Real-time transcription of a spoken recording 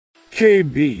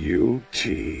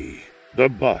KBUT, The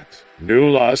Butt, New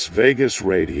Las Vegas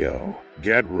Radio.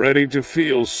 Get ready to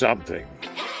feel something.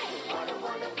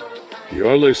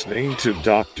 You're listening to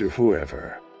Dr.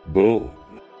 Whoever. Boom.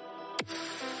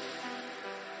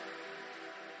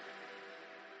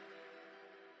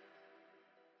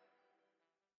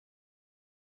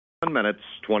 1 minute,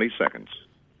 20 seconds.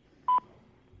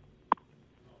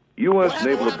 U.S.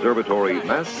 Naval Observatory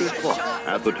Master Clock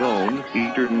at the tone,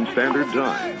 Eastern Standard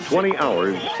Time. 20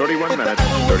 hours, 31 minutes,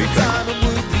 30 seconds.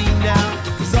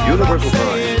 Universal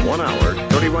Time, 1 hour,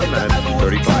 31 minutes,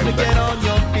 35 seconds.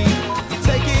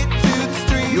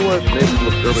 U.S. Naval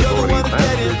Observatory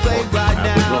Master Clock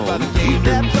at the tone,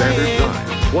 Eastern Standard Time.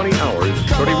 20 hours,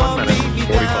 31 minutes,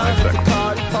 45 seconds.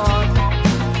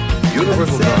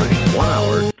 Universal Time, 1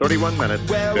 hour, 31 minutes,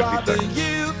 50 seconds.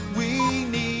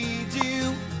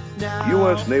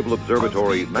 U.S. Naval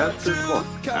Observatory Master Clock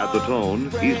at the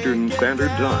tone, Eastern Standard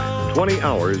Time. 20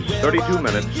 hours, 32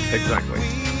 minutes, exactly.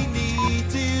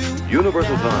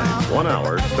 Universal Time, 1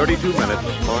 hour, 32 minutes,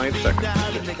 5 seconds.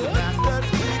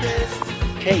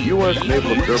 U.S.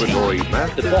 Naval Observatory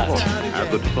Master Clock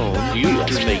at the tone, New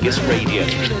Las Vegas Radio.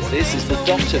 This is the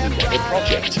Dr. Whoever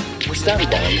Project. Stand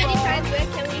by.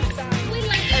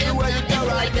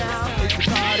 Right now, it's the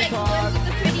party part.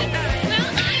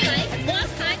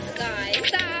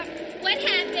 What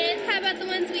happened? How about the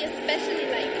ones we especially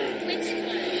like? Which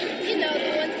ones? You know, the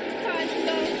ones with the cards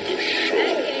go.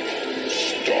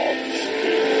 Stop.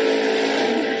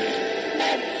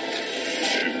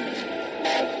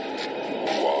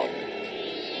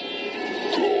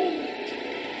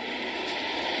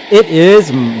 It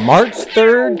is March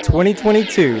 3rd,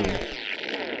 2022.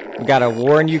 We got a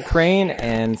war in Ukraine,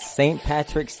 and St.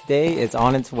 Patrick's Day is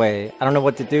on its way. I don't know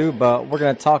what to do, but we're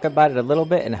going to talk about it a little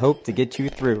bit and hope to get you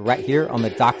through right here on the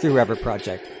Dr. Whoever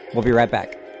Project. We'll be right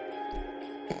back.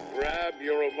 Grab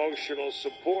your emotional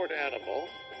support animal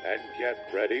and get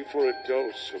ready for a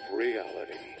dose of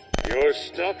reality. You're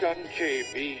stuck on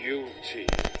KBUT,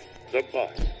 The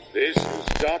Butt. This is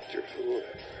Dr.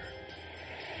 Whoever.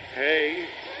 Hey,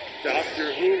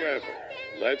 Dr. Whoever,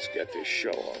 let's get this show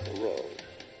on the road.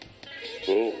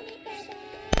 Boom.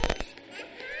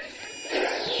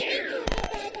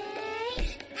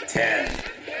 10,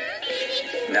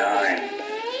 9,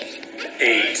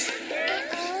 8,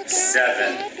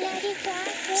 7,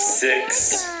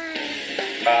 6,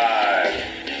 5,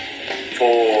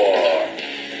 4,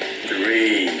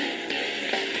 3,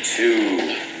 2,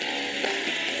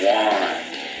 1.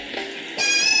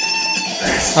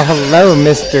 Oh, hello,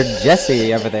 Mr.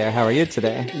 Jesse over there. How are you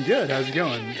today? Good. How's it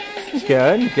going?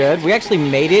 Good, good. We actually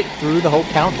made it through the whole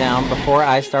countdown before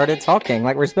I started talking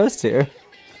like we're supposed to.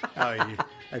 I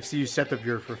see you stepped up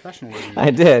your professionalism.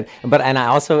 I did, and I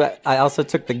also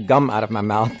took the gum out of my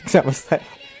mouth because I was like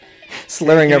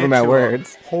slurring over my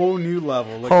words. Whole new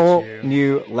level. Look Whole at you.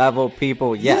 new level,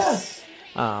 people. Yes.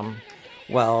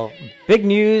 Well, big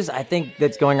news I think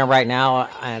that's going on right now,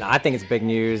 and I think it's big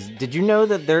news. Did you know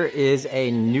that there is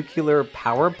a nuclear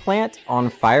power plant on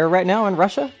fire right now in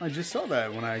Russia? I just saw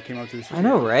that when I came up to this. I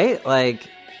know, right? Like,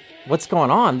 what's going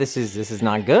on? This is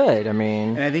not good. I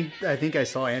mean, and I think I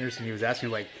saw Anderson. He was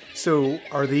asking like, so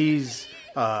are these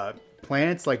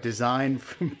plants like designed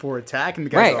for attack? And the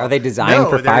guy's right? like, Are they designed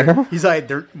for they're- fire? He's like,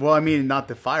 they're well. I mean, not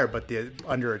the fire, but the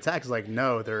under attack. Is like,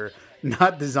 no, they're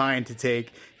not designed to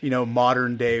take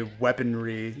modern day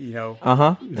weaponry.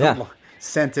 Yeah.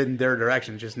 Sent in their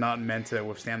direction, just not meant to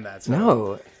withstand that. So.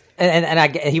 No.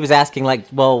 And he was asking, like,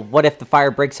 well, what if the fire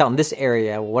breaks out in this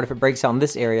area? What if it breaks out in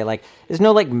this area? Like, there's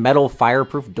no, like, metal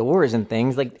fireproof doors and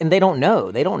things. Like, and they don't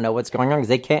know. They don't know what's going on because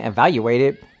they can't evaluate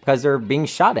it because they're being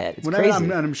shot at. It's crazy.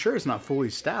 I'm sure it's not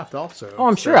fully staffed also. Oh,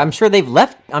 I'm sure. I'm sure they've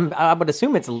left. I would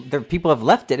assume people have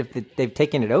left it if they've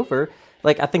taken it over.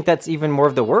 Like, I think that's even more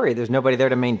of the worry. There's nobody there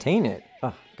to maintain it.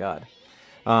 Oh, God.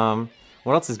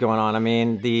 What else is going on? I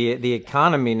mean, the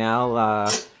economy now...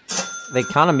 The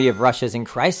economy of Russia is in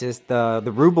crisis. The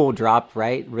ruble dropped,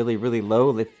 right? Really, really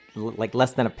low, like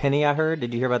less than a penny, I heard.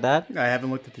 Did you hear about that? I haven't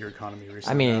looked at your economy recently.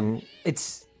 I mean,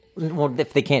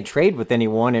 if they can't trade with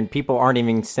anyone and people aren't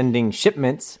even sending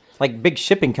shipments, like big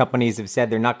shipping companies have said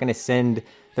they're not going to send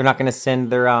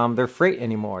their freight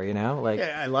anymore, Like,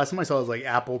 yeah, last time I saw it was like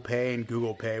Apple Pay and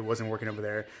Google Pay wasn't working over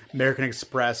there. American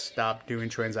Express stopped doing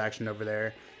transaction over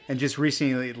there. And just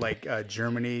recently, like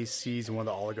Germany seized one of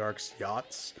the oligarchs'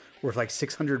 yachts worth like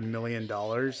 $600 million.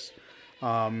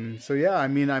 So yeah, I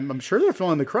mean, I'm sure they're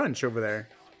feeling the crunch over there.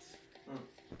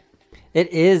 It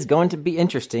is going to be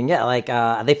interesting. Yeah, like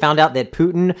they found out that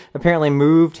Putin apparently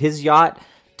moved his yacht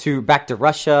back to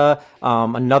Russia.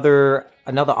 Another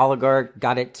another oligarch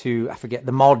got it to, I forget,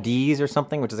 the Maldives or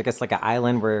something, which is I guess like an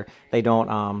island where they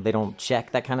don't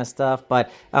check that kind of stuff.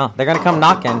 But they're gonna come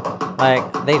knocking.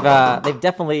 Like they've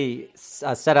definitely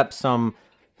set up some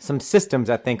systems,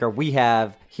 I think, or we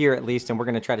have here at least, and we're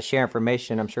gonna try to share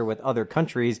information, I'm sure, with other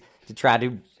countries to try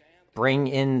to bring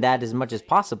in that as much as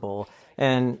possible.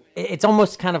 And it's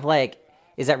almost kind of like,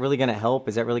 is that really gonna help?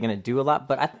 Is that really gonna do a lot?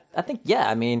 But I think yeah.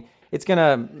 I mean, it's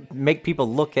gonna make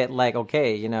people look at like,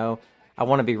 okay, you know, I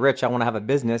want to be rich, I want to have a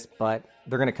business, but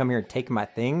they're gonna come here and take my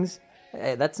things.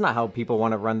 That's not how people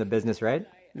want to run the business, right?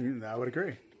 I would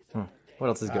agree. What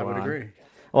else is going on? I would agree.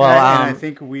 Well, and I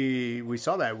think we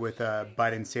saw that with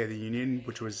Biden's State of the Union,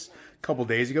 which was a couple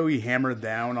days ago. He hammered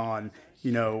down on,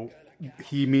 you know,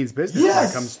 he means business when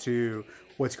it comes to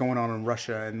what's going on in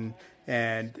Russia,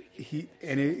 and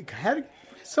it had a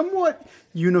somewhat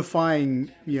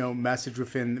unifying, you know, message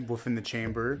within the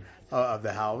chamber of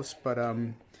the House. But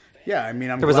yeah, I mean,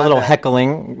 there was a little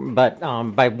heckling, but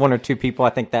by one or two people.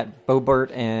 I think that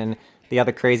Boebert and the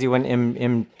other crazy one,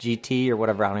 MGT or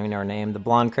whatever, I don't even know her name, the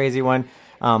blonde crazy one,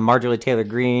 Marjorie Taylor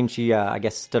Greene. She, I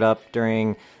guess, stood up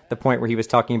during the point where he was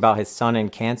talking about his son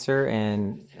and cancer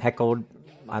and heckled.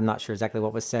 I'm not sure exactly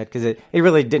what was said because it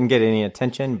really didn't get any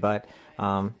attention, but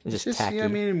it's just tacky. Yeah, I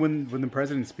mean, when the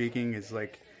president's speaking, is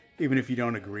like, even if you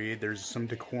don't agree, there's some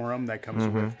decorum that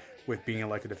comes with being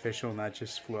elected official, and that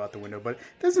just flew out the window. But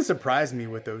it doesn't surprise me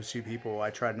with those two people. I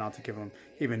tried not to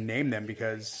even name them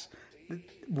because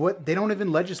they don't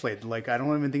even legislate. Like, I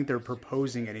don't even think they're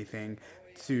proposing anything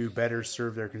to better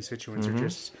serve their constituents. Or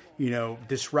just, you know,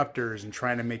 disruptors and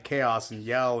trying to make chaos and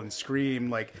yell and scream.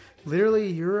 Like, literally,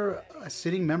 you're a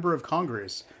sitting member of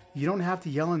Congress. You don't have to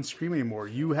yell and scream anymore.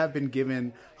 You have been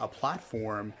given a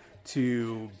platform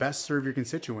to best serve your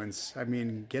constituents. I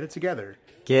mean, get it together.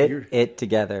 Get it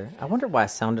together. I wonder why I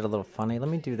sounded a little funny. Let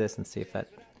me do this and see if that...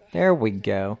 There we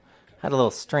go. Had a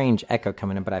little strange echo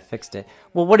coming in, but I fixed it.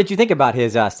 Well, what did you think about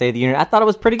his State of the Union? I thought it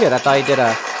was pretty good. I thought he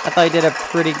did a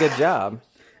pretty good job.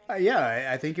 Yeah,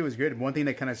 I think it was good. One thing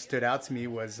that kind of stood out to me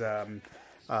was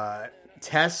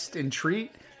test and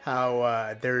treat.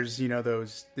 How there's, you know,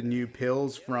 the new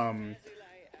pills from,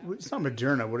 it's not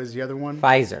Moderna. What is the other one?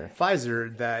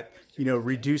 Pfizer that, you know,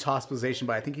 reduce hospitalization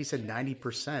by, I think he said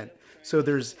 90%. So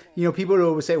there's, you know, people who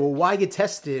always say, well, why get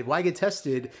tested? Why get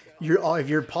tested? If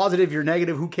you're positive, you're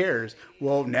negative, who cares?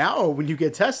 Well, now when you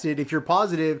get tested, if you're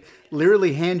positive,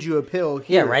 literally hand you a pill.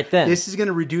 Here, yeah, right then. This is going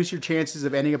to reduce your chances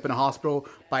of ending up in a hospital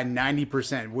by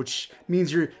 90%, which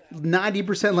means you're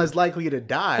 90% less likely to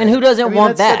die. And who doesn't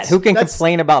want that? Who can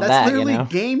complain about that? That's literally you know?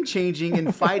 game changing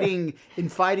in fighting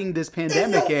this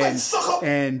pandemic.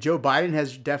 And Joe Biden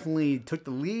has definitely took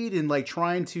the lead in like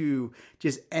trying to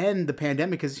just end the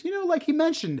pandemic because, you know, like he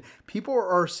mentioned, people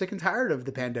are sick and tired of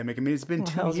the pandemic. I mean, it's been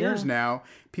 2 years now.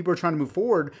 People are trying to move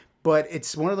forward. But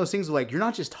it's one of those things like, you're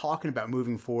not just talking about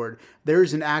moving forward.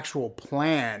 There's an actual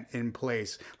plan in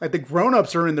place. Like the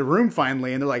grown-ups are in the room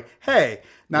finally, and they're like, hey,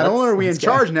 not only are we in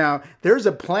charge now, there's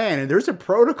a plan and there's a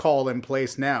protocol in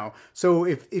place now. So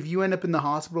if you end up in the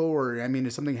hospital or, I mean,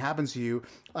 if something happens to you,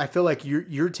 I feel like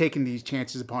you're taking these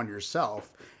chances upon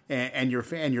yourself and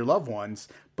your loved ones.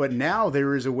 But now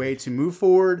there is a way to move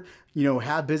forward, you know,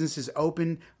 have businesses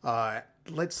open,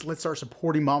 Let's start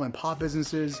supporting mom and pop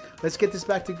businesses. Let's get this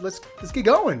back to let's get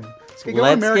going. Let's get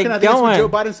going, America. I think that's what Joe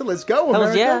Biden said. Let's go,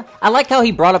 America. Yeah, I like how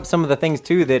he brought up some of the things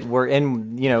too that were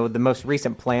in, you know, the most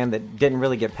recent plan that didn't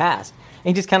really get passed. And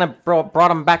he just kind of brought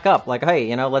them back up, like, hey,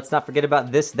 you know, let's not forget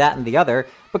about this, that, and the other,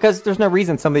 because there's no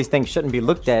reason some of these things shouldn't be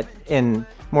looked at in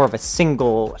more of a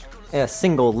single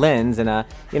lens and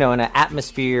an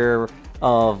atmosphere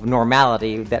of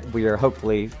normality that we are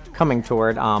hopefully coming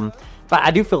toward. But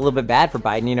I do feel a little bit bad for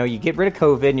Biden. You know, you get rid of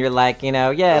COVID and you're like, you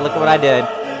know, yeah, look at what I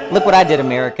did. Look what I did,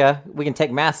 America. We can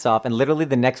take masks off. And literally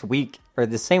the next week or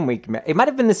the same week, it might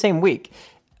have been the same week.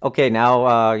 Okay,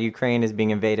 now Ukraine is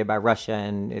being invaded by Russia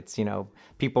and it's, you know,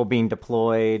 people being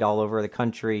deployed all over the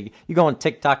country. You go on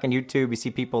TikTok and YouTube, you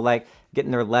see people like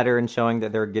getting their letter and showing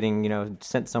that they're getting, you know,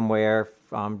 sent somewhere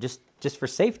just for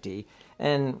safety.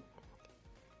 And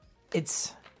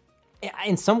it's...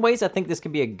 in some ways, I think this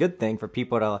could be a good thing for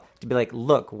people to be like,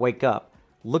 look, wake up.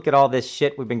 Look at all this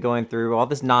shit we've been going through, all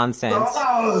this nonsense,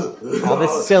 all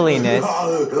this silliness,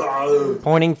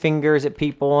 pointing fingers at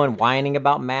people and whining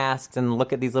about masks, and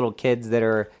look at these little kids that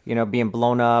are, you know, being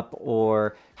blown up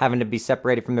or having to be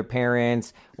separated from their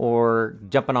parents or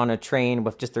jumping on a train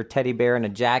with just their teddy bear and a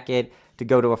jacket to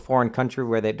go to a foreign country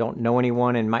where they don't know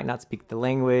anyone and might not speak the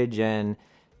language. And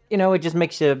you know, it just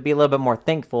makes you be a little bit more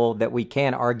thankful that we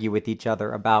can argue with each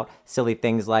other about silly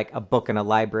things like a book in a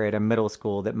library at a middle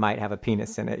school that might have a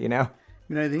penis in it, you know? I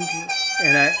mean, I think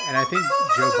And I think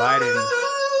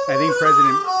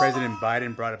President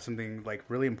Biden brought up something like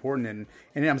really important,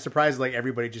 and I'm surprised like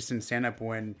everybody just didn't stand up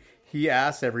when he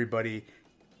asked everybody.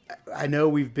 I know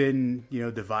we've been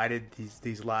divided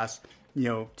these last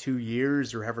 2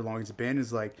 years or however long it's been.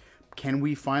 Is like, can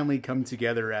we finally come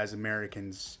together as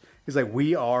Americans? It's like,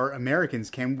 we are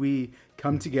Americans. Can we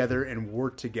come together and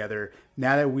work together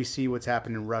now that we see what's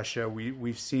happened in Russia?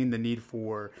 We've seen the need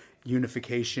for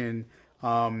unification.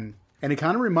 And it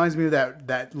kind of reminds me of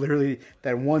that literally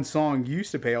that one song you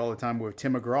used to play all the time with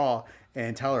Tim McGraw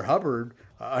and Tyler Hubbard,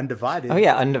 Undivided. Oh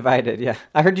yeah, Undivided. Yeah,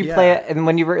 I heard you play it, and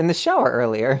when you were in the shower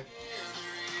earlier,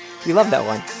 you love that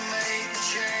one.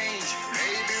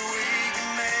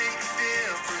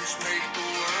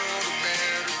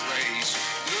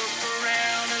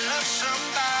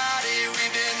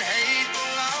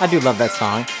 I do love that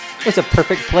song. It's a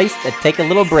perfect place to take a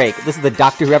little break. This is the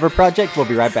Dr. Whoever Project. We'll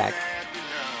be right back.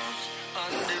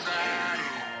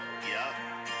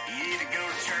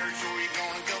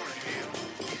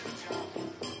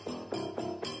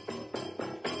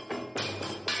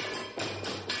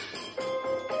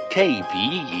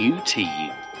 KBUT,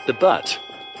 The Butt.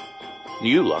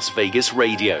 New Las Vegas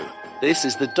Radio. This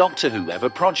is the Doctor Whoever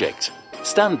Project.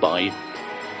 Stand by.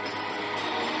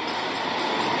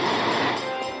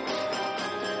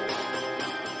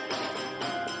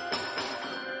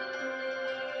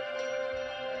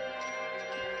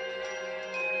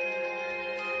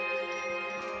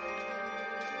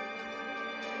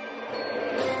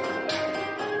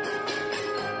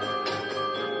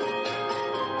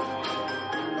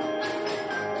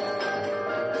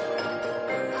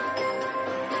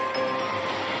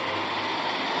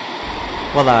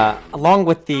 Well, along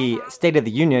with the State of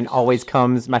the Union always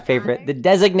comes my favorite, the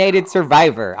Designated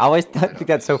Survivor. I always think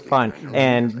that's so fun.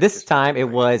 And this time it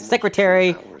was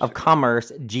Secretary of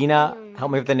Commerce Gina,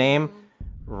 help me with the name,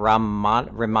 Raimondo,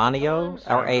 Raimondo,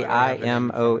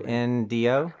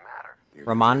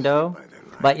 Raimondo.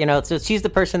 But, so she's the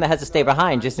person that has to stay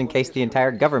behind just in case the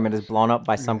entire government is blown up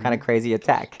by some kind of crazy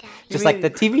attack. Just like the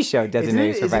TV show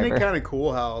Designated Survivor. Isn't it kind of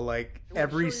cool how, like,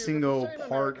 every single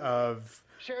part of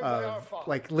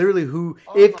like, literally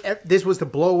if this was to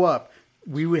blow up,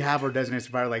 we would have our Designated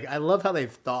Survivor. Like, I love how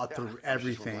they've thought through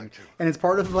everything. And it's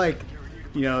part of, like,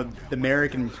 the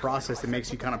American process that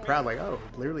makes you kind of proud. Like, oh,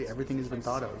 literally everything has been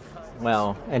thought of.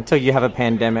 Well, until you have a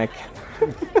pandemic.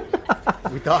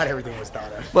 We thought everything was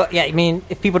thought of. Well, yeah, I mean,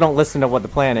 if people don't listen to what the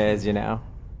plan is, Mike,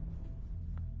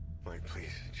 please,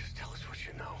 just tell us what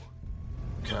you know.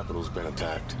 Capitol's been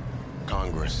attacked.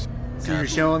 Congress. So you're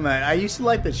showing that. I used to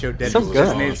like that show,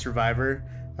 Designated Survivor.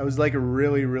 That was like a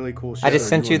really, really cool show. I just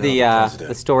sent you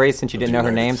the stories since you didn't know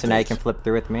her name, so now you can flip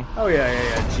through with me. Oh,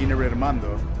 yeah. Gina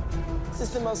Raimondo. This is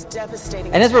the most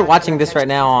devastating. And as we're watching this right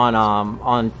now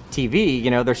on TV,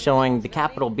 they're showing the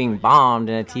Capitol being bombed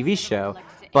in a TV show.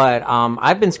 But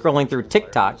I've been scrolling through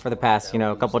TikTok for the past,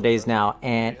 couple of days now,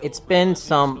 and it's been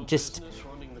some just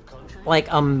like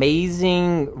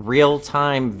amazing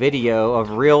real-time video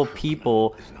of real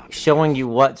people showing you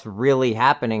what's really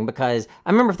happening. Because I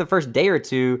remember for the first day or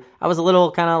two, I was a little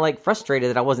kind of like frustrated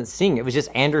that I wasn't seeing it. It was just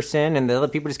Anderson and the other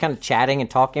people just kind of chatting and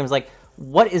talking. I was like,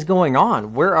 what is going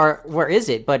on? Where is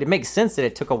it? But it makes sense that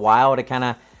it took a while to kind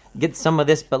of get some of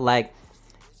this. But like,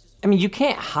 I mean, you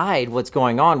can't hide what's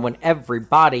going on when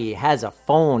everybody has a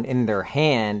phone in their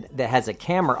hand that has a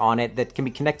camera on it that can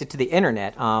be connected to the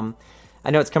internet. I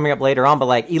know it's coming up later on, but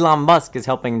like Elon Musk is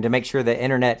helping to make sure the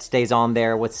internet stays on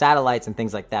there with satellites and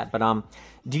things like that. But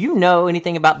do you know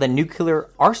anything about the nuclear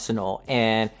arsenal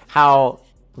and how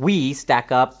we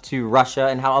stack up to Russia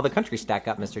and how other countries stack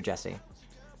up, Mr. Jesse?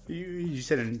 You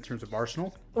said in terms of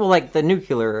arsenal? Well, like the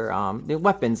nuclear the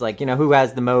weapons, like, who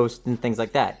has the most and things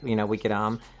like that. We could,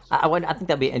 I think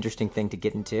that'd be an interesting thing to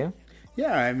get into.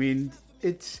 Yeah, I mean,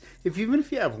 even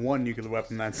if you have one nuclear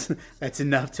weapon, that's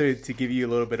enough to give you a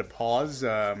little bit of pause.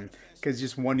 Because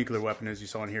just one nuclear weapon, as you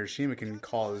saw in Hiroshima, can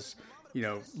cause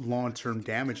long-term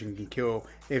damage and can kill,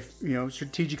 if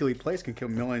strategically placed, can kill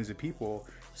millions of people.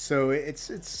 So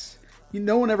it's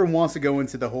no one ever wants to go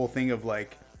into the whole thing of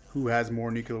like who has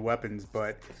more nuclear weapons.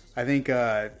 But I think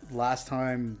last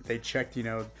time they checked,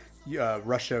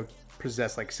 Russia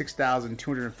possessed like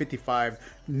 6,255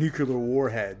 nuclear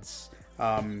warheads.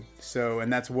 And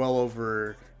that's well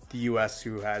over the U.S.,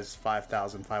 who has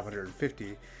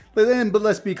 5,550. But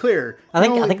let's be clear. I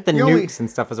think the nukes and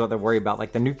stuff is what they're worried about,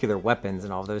 like the nuclear weapons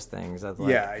and all those things.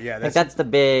 That's the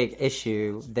big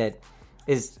issue that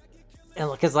is,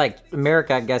 because like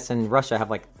America, I guess, and Russia have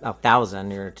like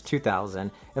 1,000 or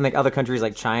 2,000, and like other countries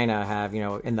like China have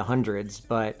in the hundreds.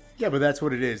 But yeah, but that's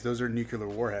what it is. Those are nuclear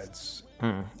warheads.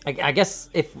 I guess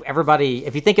if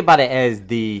you think about it as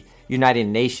the United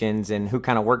Nations and who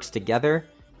kind of works together,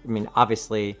 I mean,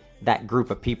 obviously that group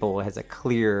of people has a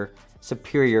clear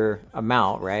superior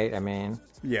amount, right? I mean,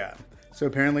 yeah. So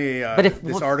apparently, but if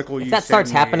this article if you that sent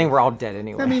starts me- happening, we're all dead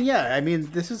anyway. I mean, yeah. I mean,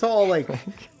 this is all like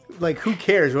who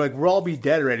cares? We'll all be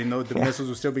dead already. No, the missiles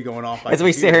will still be going off. By As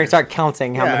we sit here and computers. start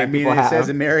counting how many people it have. says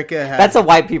America has. That's a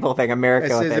white people thing. America. It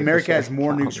says thing, America for has sure.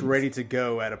 more Thousands. nukes ready to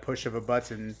go at a push of a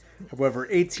button. However,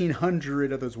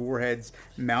 1,800 of those warheads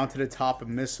mounted atop a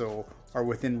missile are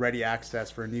within ready access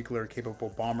for a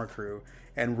nuclear-capable bomber crew,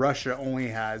 and Russia only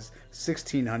has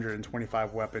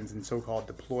 1,625 weapons in so-called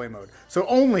deploy mode. So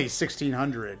only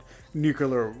 1,600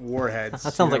 nuclear warheads.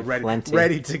 That sounds like ready, plenty.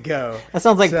 ready to go. That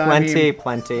sounds like So,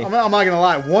 plenty. I'm not gonna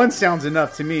lie. One sounds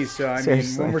enough to me. So I mean,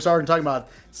 Seriously. when we're starting talking about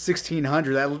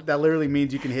 1,600, that literally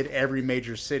means you can hit every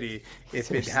major city if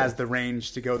Seriously. it has the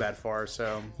range to go that far.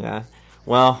 So Yeah.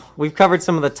 Well, we've covered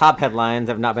some of the top headlines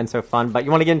that have not been so fun, but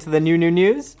you want to get into the new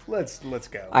news? let's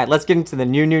go. All right, let's get into the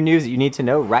new news that you need to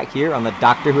know right here on the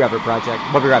Doctor Whoever Project.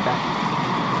 We'll be right back.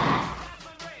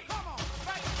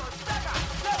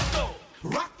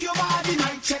 Rock your body,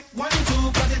 mic check 1,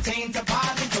 2, 'cause it ain't a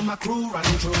party till my crew run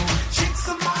through. Shake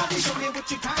somebody, show me what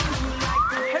you can do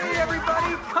like. Hey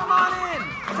everybody, come on in.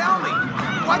 Tell me,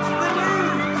 what's the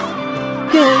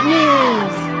news? Good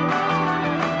news.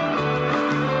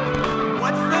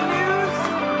 What's the news?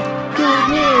 Good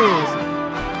news.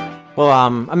 Well,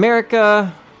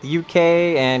 America, the UK,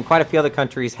 and quite a few other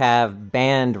countries have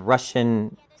banned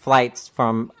Russian flights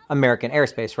from American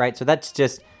airspace, right? So that's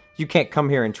just, you can't come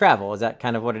here and travel. Is that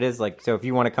kind of what it is? Like, so if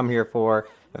you want to come here for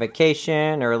a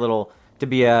vacation or to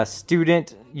be a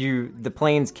student, the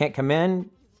planes can't come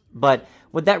in. But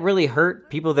would that really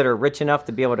hurt people that are rich enough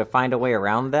to be able to find a way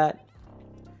around that?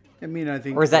 I mean, I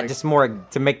think, Or is that like, just more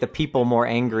to make the people more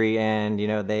angry and,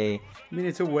 they... I mean,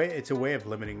 it's a way of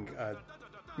limiting,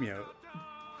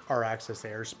 our access to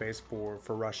airspace for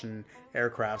Russian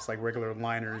aircrafts, like regular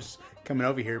liners coming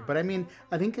over here. But I mean,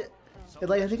 I think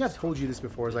I've told you this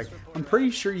before. Is like, I'm pretty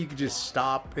sure you could just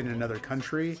stop in another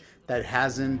country that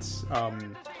hasn't,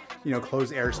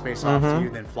 closed airspace off to you,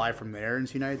 then fly from there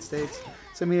into the United States.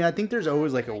 So I mean, I think there's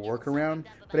always like a workaround.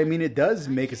 But I mean, it does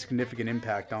make a significant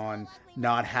impact on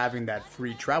not having that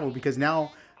free travel, because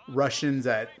now Russians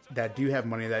that do have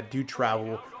money, that do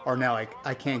travel, are now like,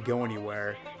 I can't go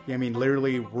anywhere. I mean,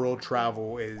 literally, world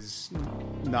travel is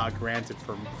not granted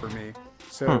for me.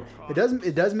 So it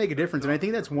does make a difference, and I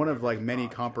think that's one of like many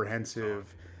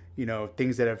comprehensive,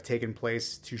 things that have taken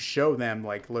place to show them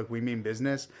like, look, we mean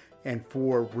business, and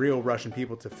for real Russian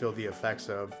people to feel the effects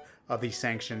of these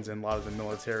sanctions and a lot of the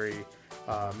military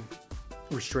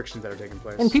restrictions that are taking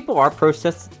place. And people are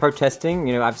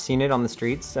protesting. I've seen it on the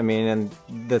streets. I mean,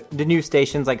 and the news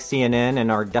stations like CNN and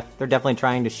they're definitely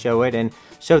trying to show it and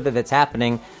show that it's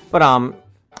happening. But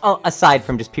aside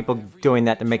from just people doing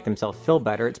that to make themselves feel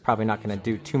better, it's probably not going to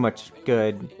do too much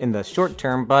good in the short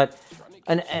term. But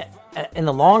in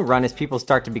the long run, as people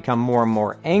start to become more and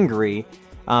more angry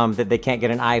that they can't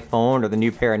get an iPhone or the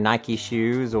new pair of Nike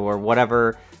shoes or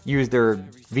whatever, use their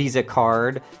Visa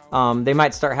card, they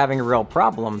might start having real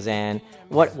problems. And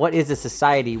what is a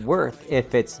society worth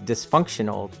if it's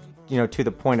dysfunctional, to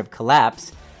the point of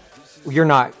collapse? You're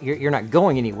not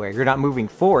going anywhere. You're not moving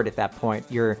forward at that point.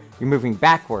 You're moving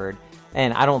backward.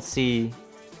 And I don't see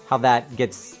how that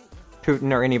gets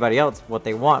Putin or anybody else what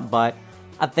they want. But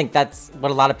I think that's what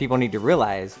a lot of people need to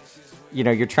realize.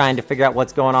 You're trying to figure out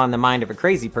what's going on in the mind of a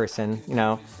crazy person,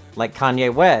 like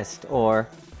Kanye West or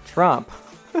Trump.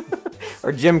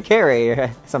 Or Jim Carrey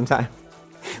sometimes.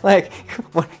 Like,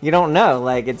 you don't know.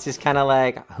 Like, it's just kind of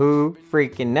like, who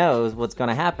freaking knows what's going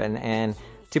to happen? And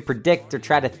to predict or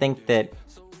try to think that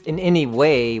in any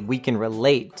way we can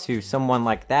relate to someone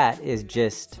like that is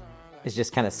just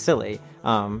kind of silly.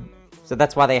 So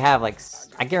that's why they have, like,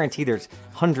 I guarantee there's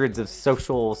hundreds of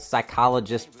social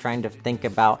psychologists trying to think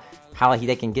about how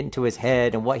they can get into his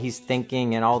head and what he's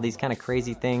thinking and all these kind of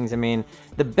crazy things. I mean,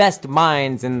 the best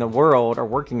minds in the world are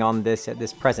working on this at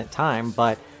this present time,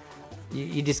 but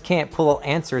you just can't pull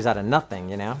answers out of nothing,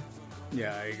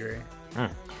 Yeah, I agree.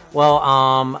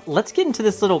 Well, let's get into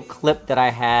this little clip that I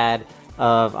had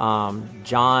of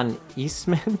John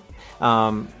Eastman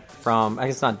from, I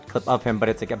guess it's not a clip of him, but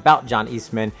it's like about John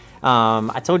Eastman.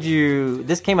 I told you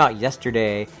this came out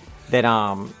yesterday that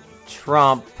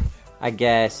Trump, I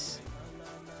guess,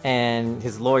 and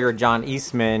his lawyer John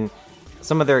Eastman,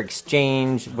 some of their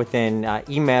exchange within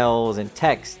emails and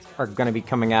text are going to be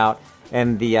coming out,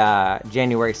 and the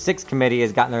January 6th committee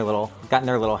has gotten their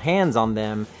little hands on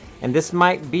them, and this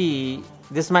might be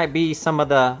the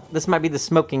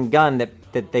smoking gun that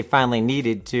that they finally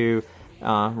needed to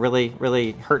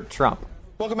really hurt Trump.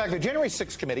 Welcome back. The January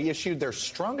 6th committee issued their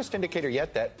strongest indicator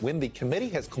yet that when the committee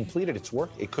has completed its work,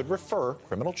 it could refer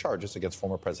criminal charges against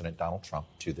former President Donald Trump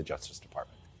to the Justice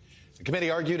Department. The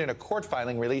committee argued in a court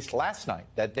filing released last night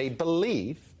that they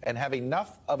believe and have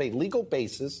enough of a legal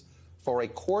basis for a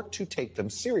court to take them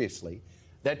seriously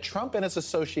that Trump and his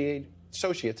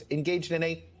associates engaged in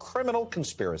a criminal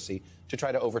conspiracy to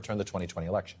try to overturn the 2020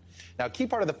 election. Now, a key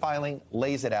part of the filing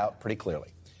lays it out pretty clearly.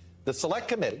 The Select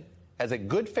Committee has a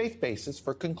good faith basis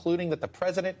for concluding that the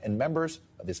president and members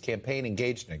of his campaign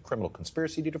engaged in a criminal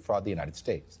conspiracy to defraud the United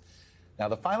States. Now,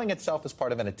 the filing itself is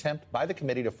part of an attempt by the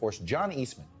committee to force John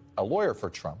Eastman, a lawyer for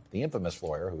Trump, the infamous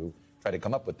lawyer who tried to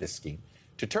come up with this scheme,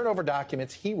 to turn over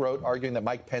documents he wrote arguing that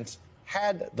Mike Pence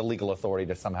had the legal authority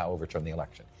to somehow overturn the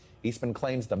election. Eastman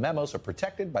claims the memos are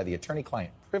protected by the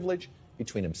attorney-client privilege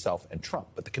between himself and Trump.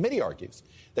 But the committee argues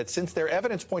that since their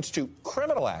evidence points to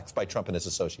criminal acts by Trump and his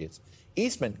associates,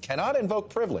 Eastman cannot invoke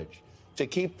privilege to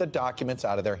keep the documents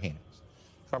out of their hands.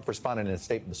 Trump responded in a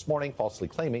statement this morning, falsely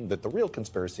claiming that the real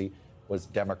conspiracy was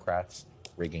Democrats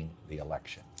rigging the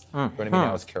election. Joining me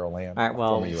now is Carol Lamb. All right,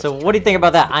 well, so what do you think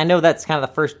about that? I know that's kind of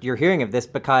the first you're hearing of this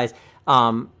because,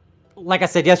 like I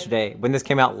said yesterday, when this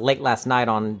came out late last night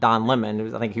on Don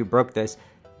Lemon, I think who broke this,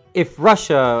 if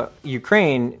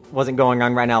Russia-Ukraine wasn't going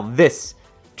on right now, this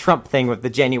Trump thing with the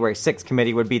January 6th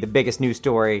committee would be the biggest news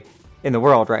story in the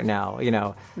world right now, you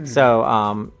know.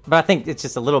 So, but I think it's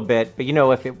just a little bit. But you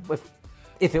know, if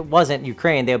it wasn't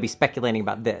Ukraine, they'll be speculating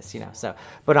about this, you know. So,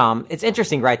 but it's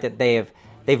interesting, right, that they've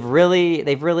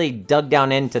really dug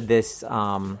down into this.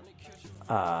 What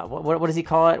does he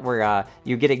call it? Where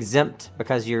you get exempt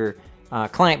because you're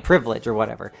client privilege or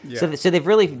whatever. Yeah. So they've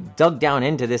really dug down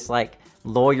into this like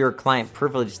lawyer-client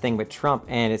privilege thing with Trump,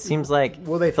 and it seems like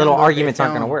little arguments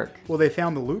aren't going to work. Well, they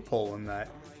found the loophole in that.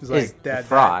 It's like that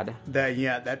fraud.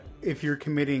 That if you're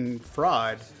committing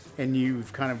fraud and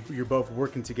you're both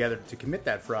working together to commit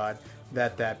that fraud,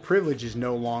 that privilege is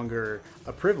no longer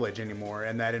a privilege anymore,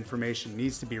 and that information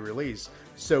needs to be released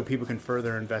so people can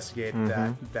further investigate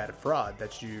that fraud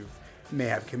that you may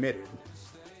have committed.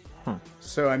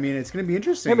 So, I mean, it's going to be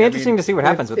interesting. It'll be interesting to see what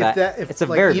happens with that. If it's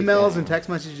emails and text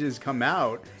messages come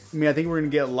out, I mean, I think we're going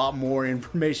to get a lot more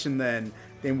information than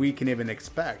we can even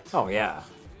expect. Oh, yeah.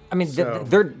 I mean,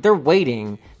 they're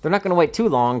waiting. They're not going to wait too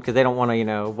long because they don't want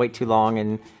to, wait too long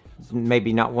and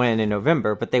maybe not win in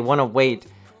November. But they want to wait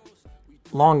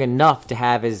long enough to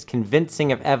have as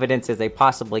convincing of evidence as they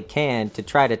possibly can to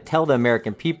try to tell the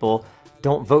American people,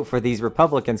 don't vote for these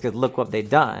Republicans because look what they've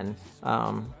done.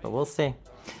 But we'll see.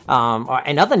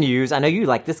 In other news, I know you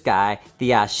like this guy,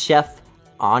 the chef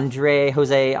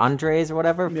Jose Andres or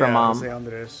whatever. Jose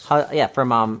Andres.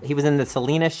 He was in the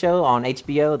Selena show on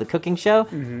HBO, the cooking show.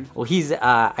 Mm-hmm. Well, he's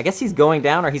I guess he's going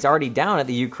down, or he's already down at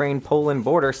the Ukraine-Poland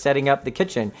border setting up the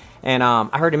kitchen. And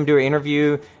I heard him do an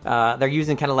interview. They're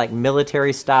using kind of like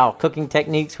military-style cooking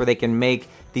techniques where they can make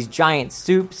these giant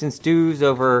soups and stews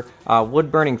over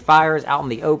wood-burning fires out in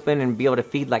the open and be able to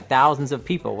feed like thousands of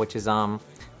people, which is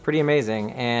pretty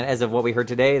amazing. And as of what we heard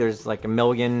today, there's like 1.2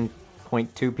 million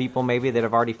people maybe that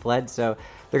have already fled. So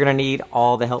they're going to need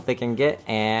all the help they can get.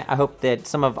 And I hope that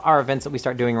some of our events that we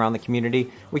start doing around the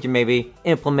community, we can maybe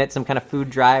implement some kind of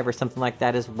food drive or something like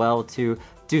that as well to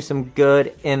do some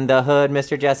good in the hood,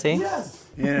 Mr. Jesse. Yes.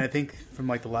 And I think from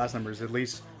like the last numbers, at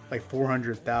least like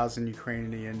 400,000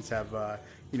 Ukrainians have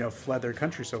fled their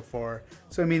country so far.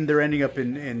 So I mean, they're ending up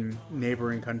in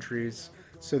neighboring countries.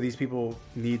 So these people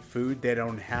need food. They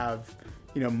don't have,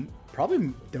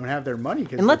 probably don't have their money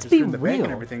because let's be in the real bank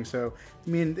and everything. So I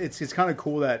mean, it's kind of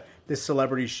cool that this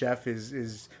celebrity chef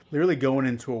is literally going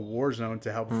into a war zone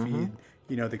to help feed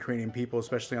the Ukrainian people,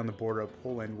 especially on the border of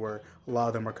Poland, where a lot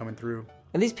of them are coming through.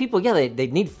 And these people, they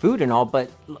need food and all, but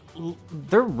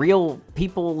they're real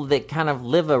people that kind of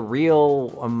live a real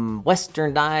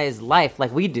westernized life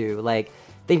like we do. Like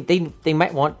they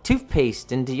might want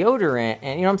toothpaste and deodorant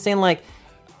and you know what I'm saying, like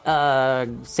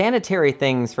sanitary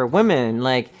things for women.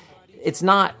 Like it's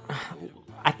not.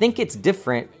 I think it's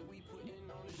different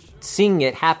seeing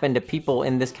it happen to people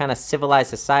in this kind of civilized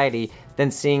society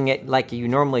than seeing it like you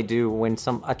normally do when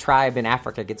a tribe in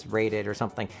Africa gets raided or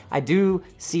something. I do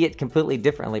see it completely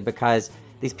differently because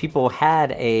these people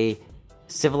had a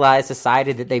civilized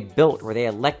society that they built where they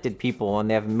elected people and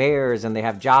they have mayors and they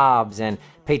have jobs and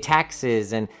pay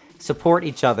taxes and support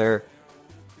each other.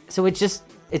 So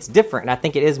it's different. And I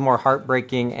think it is more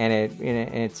heartbreaking and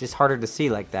it's just harder to see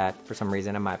like that for some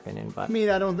reason, in my opinion. But I mean,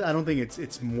 I don't think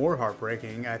it's more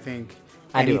heartbreaking. I think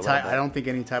I do a little bit. I don't think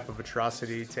any type of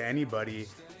atrocity to anybody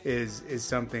is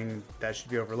something that should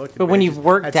be overlooked. But when you've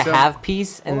worked at to some- have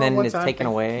peace and Hold on then one it's time, taken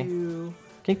thank away, you.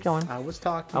 keep going. I was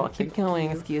talking. Oh, keep Thank going.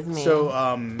 you. Excuse me.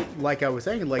 So, like I was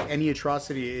saying, like any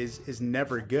atrocity is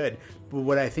never good. But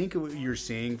what I think you're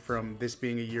seeing from this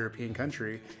being a European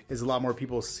country is a lot more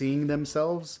people seeing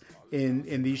themselves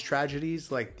in these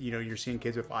tragedies. Like, you know, you're seeing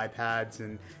kids with iPads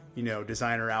and, you know,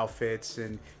 designer outfits,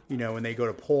 and, you know, when they go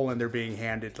to Poland, they're being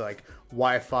handed like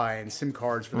Wi-Fi and SIM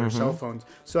cards for their cell phones.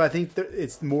 So I think that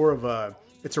it's more of a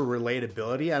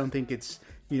relatability. I don't think it's,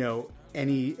 you know,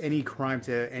 any crime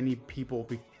to any people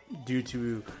due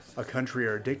to a country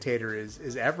or a dictator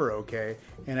is ever okay.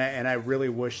 And I really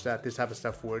wish that this type of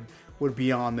stuff would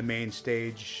be on the main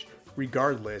stage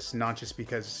regardless, not just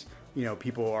because, you know,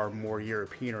 people are more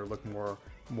European or look more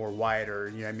white, or,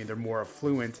 you know, I mean, they're more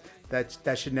affluent.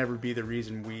 That should never be the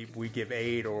reason we give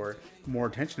aid or more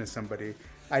attention to somebody.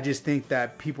 I just think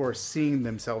that people are seeing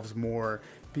themselves more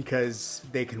because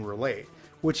they can relate,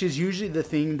 which is usually the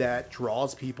thing that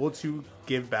draws people to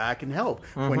give back and help.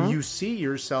 When you see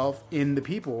yourself in the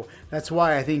people, that's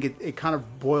why I think it kind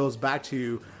of boils back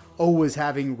to always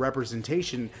having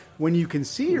representation. When you can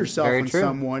see yourself in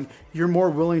someone, you're more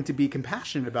willing to be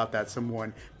compassionate about that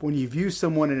someone. But when you view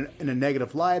someone in a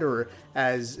negative light or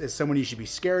as someone you should be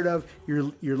scared of,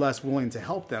 you're less willing to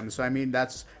help them. So I mean,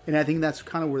 I think that's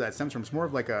kind of where that stems from. It's more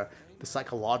of like the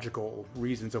psychological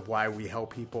reasons of why we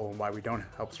help people and why we don't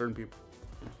help certain people.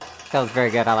 That was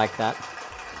very good. I like that.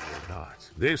 You're not.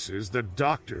 This is the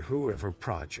Doctor Whoever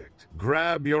Project.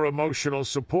 Grab your emotional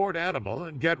support animal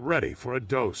and get ready for a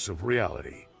dose of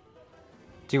reality.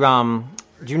 Do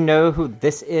you know who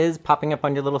this is popping up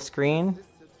on your little screen?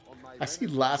 I see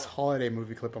last holiday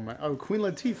movie clip on my... Oh, Queen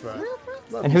Latifah.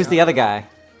 And who's the other guy?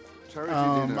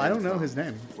 I don't know his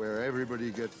name. Where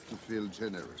everybody gets to feel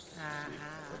generous.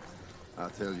 I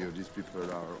tell you, these people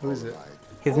are Who is it?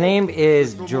 His name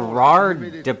is Gerard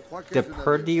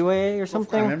Depardieu or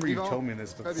something. I remember you told me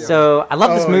this before. So I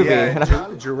love this movie.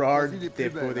 Yeah, Gerard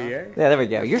Depardieu. Yeah, there we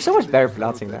go. You're so much better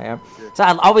pronouncing than I am. So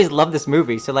I always loved this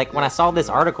movie. So like when I saw this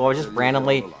article, I was just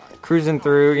randomly cruising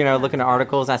through, you know, looking at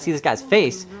articles, and I see this guy's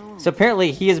face. So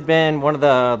apparently he has been one of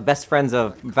the best friends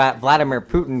of Vladimir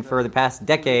Putin for the past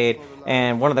decade,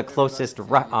 and one of the closest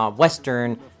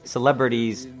Western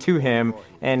celebrities to him,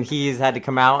 and he's had to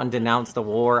come out and denounce the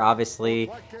war,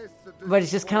 obviously. But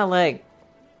it's just kind of like,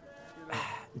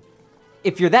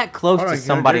 if you're that close to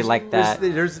somebody like that...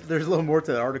 There's a little more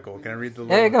to the article. Can I read the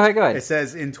little... Yeah, go ahead. It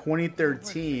says, in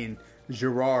 2013...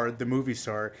 Gerard, the movie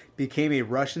star, became a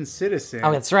Russian citizen.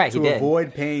 Oh, that's right. To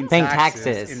avoid paying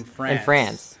taxes in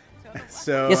France.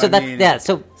 So yeah,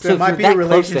 so it might be a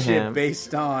relationship to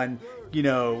based on, you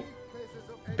know,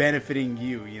 benefiting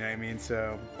you. You know what I mean?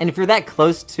 So. And if you're that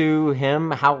close to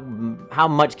him, how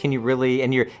much can you really?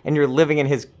 And you're living in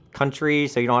his country,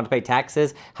 so you don't have to pay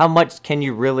taxes. How much can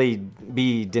you really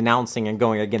be denouncing and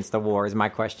going against the war? Is my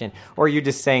question. Or are you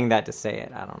just saying that to say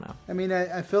it? I don't know. I mean,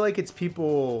 I feel like it's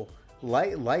people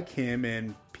like him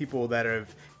and people that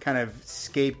have kind of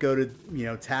scapegoated, you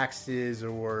know, taxes,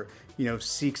 or, you know,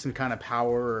 seek some kind of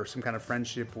power or some kind of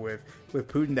friendship with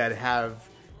Putin that have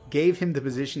gave him the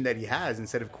position that he has,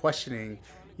 instead of questioning,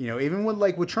 you know, even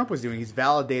what Trump was doing. He's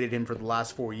validated him for the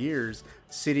last 4 years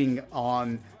sitting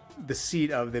on the seat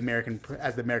of the American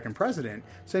president.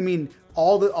 So I mean,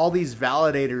 all these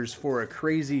validators for a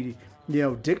crazy, you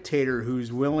know, dictator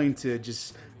who's willing to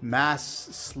just mass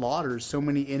slaughter so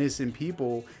many innocent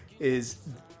people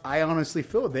I honestly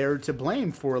feel they're to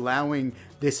blame for allowing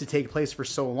this to take place for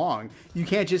so long. You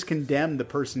can't just condemn the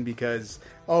person because,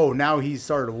 oh, now he's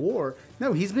started a war.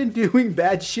 No, he's been doing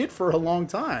bad shit for a long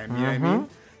time. You know what I mean?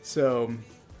 So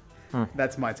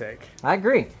that's my take. I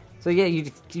agree. So yeah,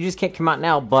 you just can't come out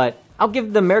now, but I'll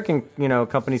give the American, you know,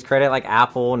 companies credit, like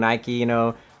Apple, Nike, you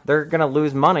know, they're going to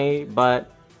lose money,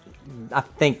 but I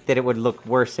think that it would look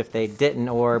worse if they didn't,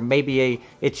 or maybe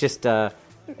it's a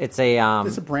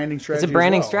branding strategy. It's a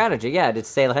branding strategy, yeah, to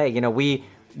say, hey, you know, we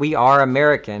are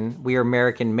American, we are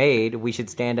American made, we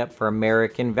should stand up for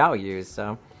American values.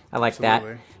 So I like that.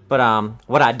 But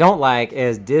what I don't like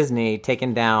is Disney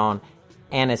taking down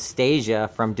Anastasia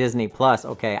from Disney Plus.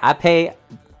 Okay, I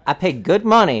pay good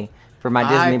money for my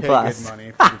Disney Plus. Good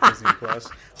money for Disney Plus.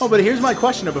 Oh, but here's my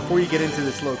question though, before you get into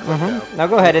this little clip. Now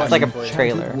go ahead. It's like a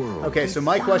trailer. Okay, so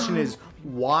my question is,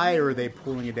 why are they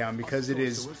pulling it down? Because it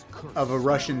is of a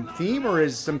Russian theme, or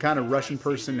is some kind of Russian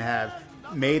person have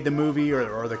made the movie,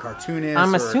 or the cartoonist?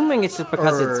 I'm assuming it's just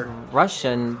because it's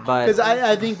Russian, but because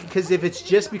I think if it's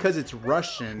just because it's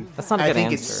Russian, that's not a good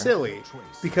answer. It's silly,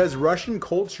 because Russian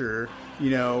culture,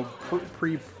 you know,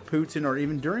 pre-Putin or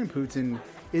even during Putin,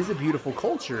 is a beautiful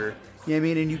culture. You know what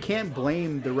I mean? And you can't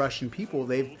blame the Russian people.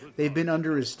 They've been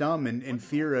under his thumb in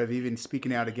fear of even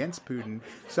speaking out against Putin.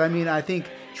 So I mean, I think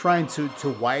trying to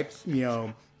wipe,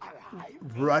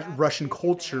 Russian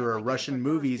culture or Russian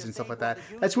movies and stuff like that,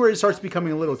 that's where it starts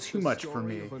becoming a little too much for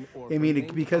me. I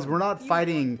mean, because we're not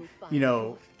fighting,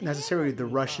 necessarily the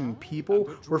Russian people.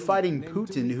 We're fighting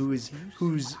Putin,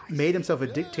 who's made himself a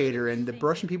dictator, and the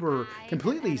Russian people are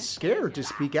completely scared to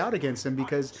speak out against him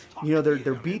because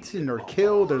they're beaten or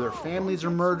killed or their families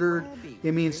are murdered.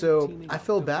 I mean, so I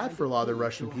feel bad for a lot of the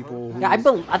Russian people. I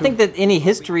think that any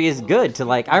history is good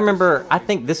to I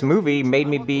think this movie made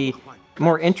me be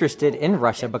more interested in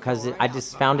Russia because I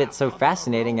just found it so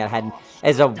fascinating.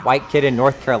 As a white kid in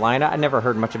North Carolina, I never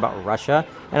heard much about Russia,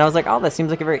 and I was like, oh, that seems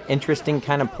like a very interesting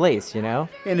kind of place, And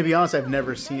to be honest, I've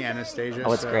never seen Anastasia.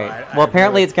 Oh, it's great.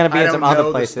 Apparently it's going to be in some other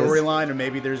places. I don't know the storyline, or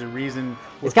maybe there's a reason.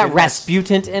 It's got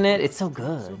Rasputin in it. It's so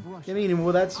good. I mean,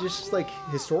 well, that's just like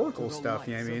historical stuff.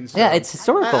 You know what I mean? So yeah, it's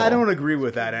historical. I don't agree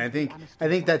with that. And I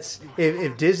think that's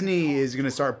if Disney is going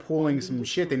to start pulling some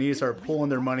shit, they need to start pulling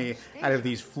their money out of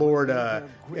these Florida,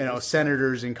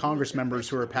 senators and Congress members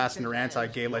who are passing their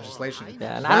anti-gay legislation.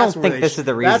 Yeah, and I don't think this is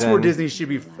the reason. That's where Disney should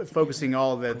be focusing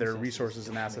all of their resources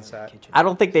and assets at. I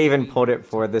don't think they even pulled it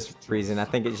for this reason. I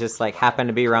think it just happened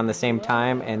to be around the same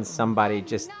time, and somebody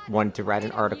just wanted to write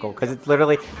an article because it's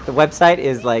literally the website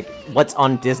is what's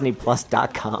on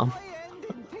DisneyPlus.com.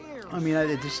 I mean,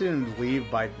 it just didn't leave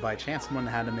by chance. Someone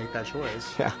had to make that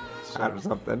choice. Yeah, out of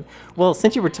something. Well,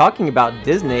 since you were talking about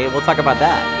Disney, we'll talk about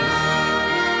that.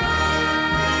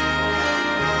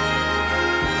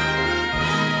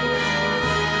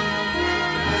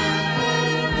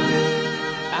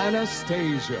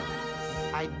 Anastasia.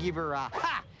 I'd give her a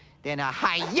ha, then a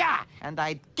hi-ya, and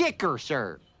I'd kick her,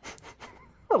 sir.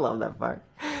 I love that part.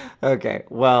 Okay,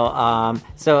 well,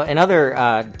 so in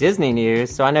other Disney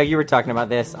news, so I know you were talking about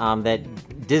this,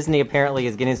 that Disney apparently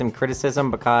is getting some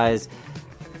criticism because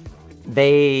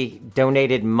they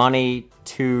donated money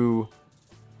to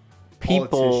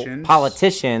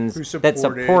politicians that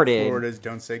supported Florida's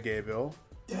Don't Say Gay bill.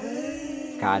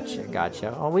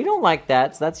 Gotcha. Oh, we don't like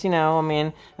that. So that's,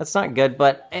 that's not good.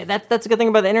 But that's a good thing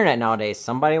about the internet nowadays.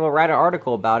 Somebody will write an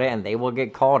article about it and they will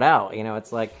get called out.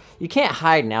 It's like you can't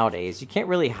hide nowadays. You can't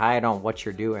really hide on what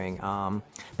you're doing.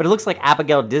 But it looks like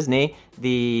Abigail Disney,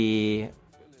 the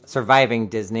surviving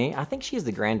Disney, I think she's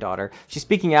the granddaughter. She's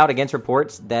speaking out against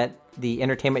reports that the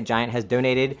entertainment giant has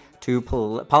donated to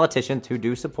politicians who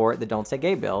do support the Don't Say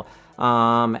Gay bill.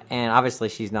 And obviously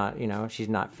she's not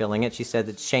feeling it. She says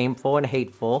it's shameful and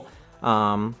hateful.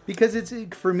 Because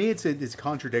for me, it's a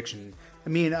contradiction. I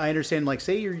mean, I understand,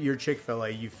 say you're Chick-fil-A,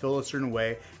 you feel a certain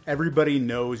way. Everybody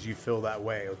knows you feel that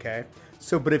way, okay?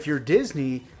 So, but if you're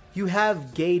Disney, you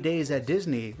have gay days at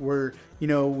Disney where,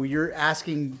 you're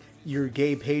asking your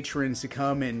gay patrons to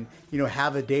come and,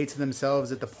 have a day to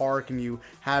themselves at the park, and you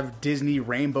have Disney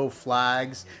rainbow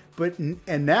flags. But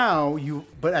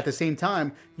at the same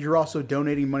time, you're also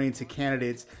donating money to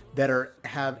candidates that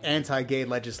have anti-gay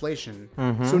legislation.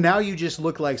 Mm-hmm. So now you just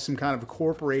look like some kind of a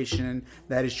corporation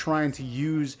that is trying to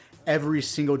use every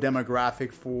single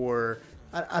demographic for.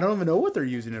 I don't even know what they're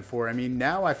using it for. I mean,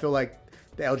 now I feel like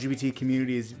the LGBT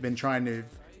community has been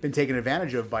taken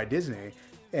advantage of by Disney,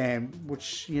 and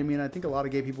I think a lot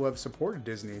of gay people have supported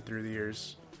Disney through the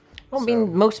years. Well, I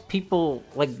mean, most people,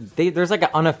 there's an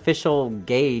unofficial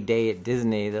gay day at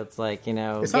Disney that's It's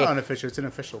not unofficial, it's an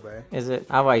official day. Is it?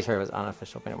 I've always heard it was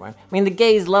unofficial, but anyway. I mean, the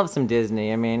gays love some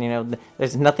Disney. I mean,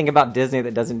 there's nothing about Disney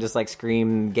that doesn't just,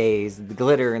 scream gays. The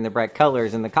glitter and the bright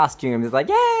colors and the costumes is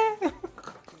yeah!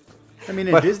 I mean,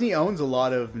 and Disney owns a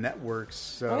lot of networks,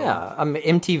 so... Oh, yeah,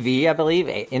 MTV, I believe,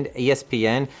 and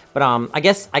ESPN. But I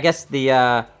guess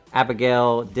the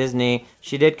Abigail Disney,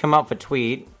 she did come up with a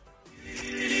tweet.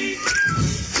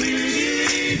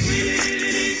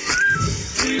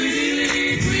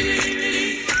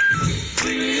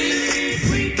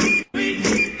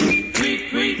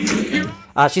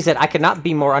 She said, I could not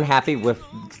be more unhappy with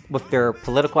their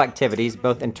political activities,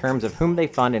 both in terms of whom they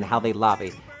fund and how they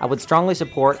lobby. I would strongly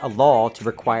support a law to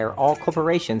require all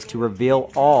corporations to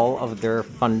reveal all of their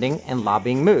funding and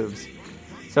lobbying moves.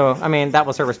 So, I mean, that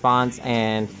was her response,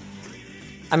 and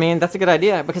I mean, that's a good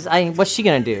idea, because what's she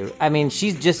going to do? I mean,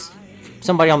 she's just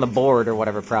somebody on the board or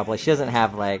whatever, probably. She doesn't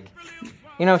have,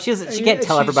 she can't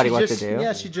tell everybody what to do.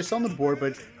 Yeah, she's just on the board,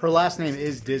 but her last name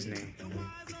is Disney.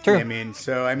 True. I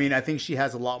mean, I think she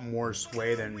has a lot more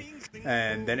sway than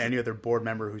any other board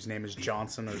member whose name is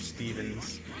Johnson or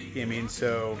Stevens. I mean,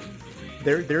 so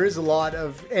there is a lot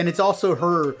of, and it's also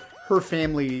her her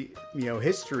family,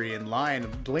 history and line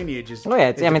lineage is. Oh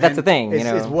yeah, that's the thing.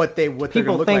 Is what they're people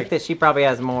gonna look think like. that she probably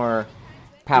has more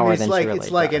power than she really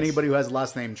It's like does. anybody who has the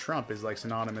last name Trump is like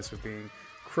synonymous with being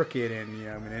crooked and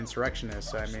an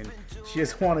insurrectionist. So, I mean, she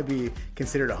doesn't want to be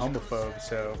considered a homophobe.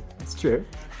 So it's true.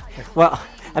 Well,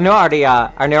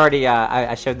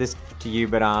 I showed this to you,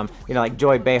 but like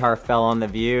Joy Behar fell on The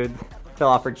View, fell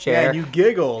off her chair. Yeah, and you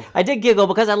giggled. I did giggle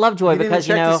because I love Joy because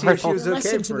her The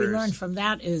lesson to be learned from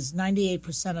that is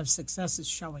 98% of success is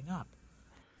showing up.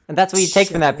 And that's what you take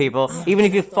from that, people. Even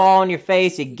if you fall on your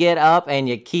face, you get up and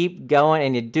you keep going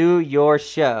and you do your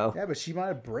show. Yeah, but she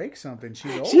might break something.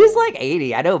 She's old. She's like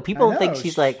 80. I know. People think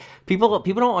she's like people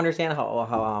don't understand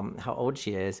how old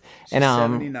she is. She's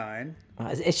 79.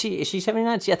 Is she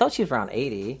 79? I thought she was around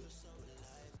 80.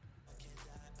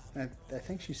 I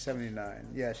think she's 79.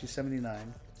 Yeah, she's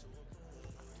 79.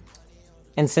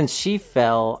 And since she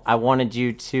fell, I wanted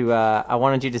you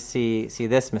to see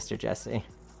this, Mr. Jesse.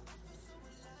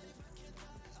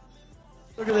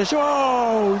 Look at this.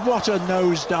 Oh, what a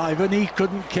nosedive, and he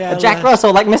couldn't care Jack less.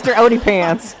 Russell, like Mr. Odie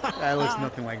Pants. That looks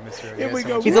nothing like Mr. Odie. Here we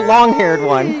go. He's a long-haired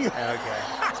one. Okay.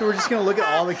 So we're just going to look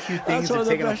at all the cute things that have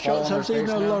taken a fall on her I've seen face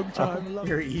in a now? long time.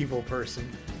 You're an evil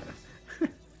person.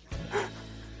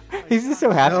 He's just so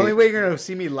happy. The only way you're going to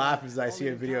see me laugh is I see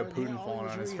a video of Putin falling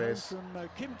on his face.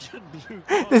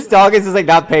 This dog is just like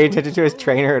not paying attention to his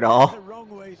trainer at all.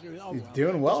 He's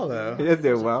doing well, though. He is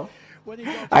doing well. All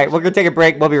right, we're going to take a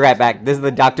break. We'll be right back. This is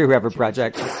the Dr. Whoever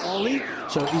Project. Ollie,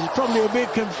 so he's probably a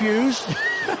bit confused.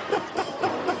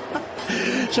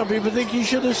 Some people think he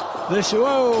should have...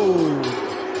 Whoa!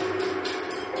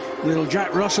 Little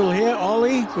Jack Russell here,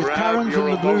 Ollie, with Karen from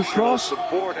the Blue Cross.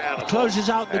 Closes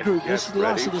out the group. This is the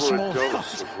last of the small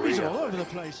shots. He's all over the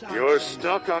place. You're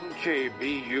stuck on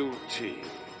KBUT.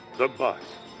 The Butt.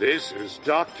 This is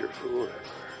Dr. Whoever.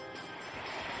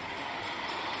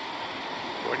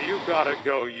 When you gotta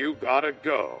go, you gotta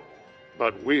go.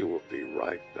 But we will be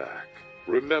right back.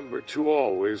 Remember to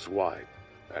always wipe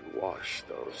and wash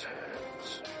those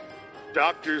hands.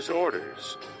 Doctor's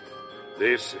orders.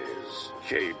 This is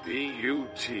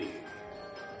KBUT.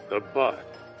 The Butt.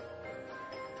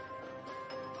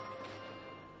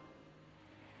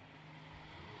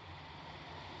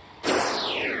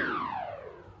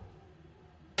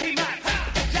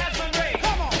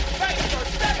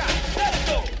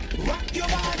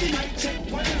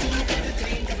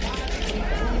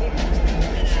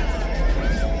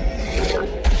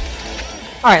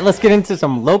 All right, let's get into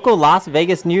some local Las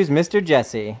Vegas news, Mr.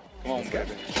 Jesse. Come on,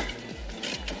 Kevin.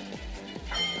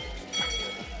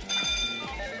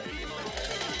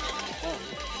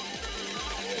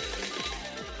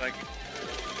 Thank you.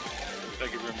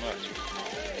 Thank you very much.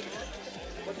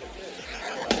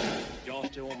 Y'all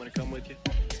still want me to come with you?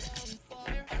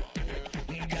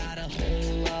 We got a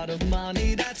whole lot of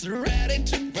money that's ready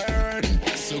to burn.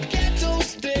 So get those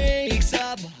stakes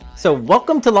up. So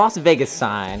welcome to Las Vegas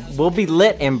sign will be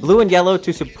lit in blue and yellow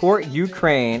to support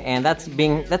Ukraine, and that's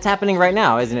happening right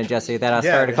now, isn't it, Jesse? That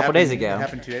started a couple days ago. It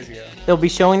happened 2 days ago. They'll be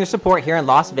showing their support here in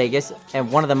Las Vegas,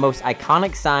 and one of the most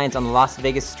iconic signs on the Las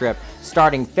Vegas Strip,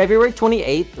 starting February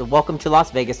 28th. The Welcome to Las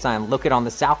Vegas sign, located on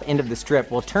the south end of the Strip,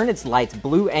 will turn its lights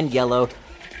blue and yellow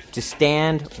to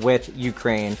stand with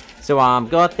Ukraine. So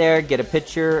go out there, get a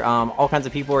picture. All kinds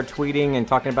of people are tweeting and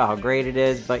talking about how great it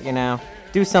is, but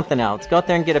do something else. Go out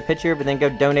there and get a picture, but then go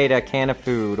donate a can of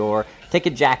food or take a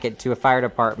jacket to a fire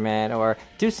department or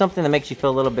do something that makes you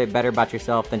feel a little bit better about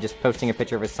yourself than just posting a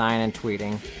picture of a sign and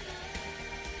tweeting.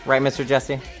 Right, Mr.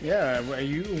 Jesse? Yeah,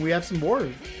 we have some more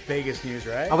Vegas news,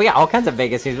 right? Oh, we got all kinds of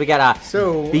Vegas news. We got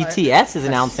BTS is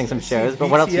announcing some shows, but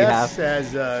what else do you have?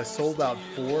 BTS has sold out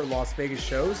 4 Las Vegas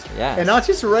shows. Yeah. And not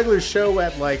just a regular show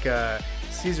at like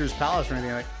Caesar's Palace or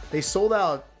anything. Like they sold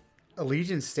out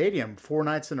Allegiant Stadium 4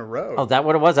 nights in a row. Oh, is that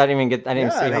what it was? I didn't see how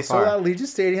far. They sold out Allegiant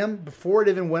Stadium before it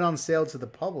even went on sale to the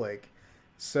public.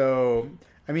 So,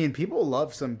 I mean, people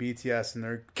love some BTS,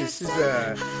 and this is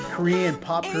a Korean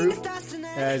pop group.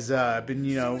 Has been,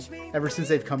 ever since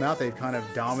they've come out, they've kind of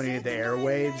dominated the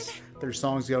airwaves. Their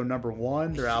songs go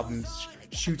 #1, their albums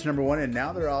shoot to #1, and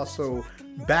now they're also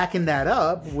backing that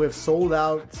up with sold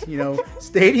out,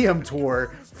 stadium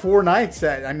tour 4 nights.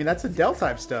 That's Adele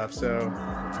type stuff. So,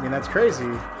 that's crazy.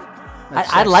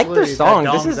 I like their song.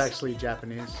 This is actually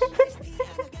Japanese.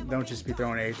 Don't just be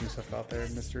throwing Asian stuff out there,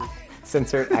 Mr.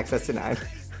 Censored, access denied.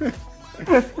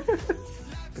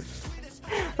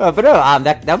 But no,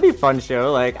 that would be a fun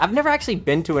show. Like, I've never actually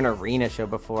been to an arena show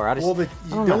before. The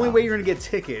only way you're going to get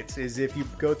tickets is if you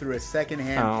go through a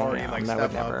secondhand party like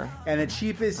StubHub. And the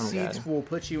cheapest seats will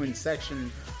put you in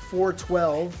section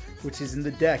 412, which is in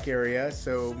the deck area.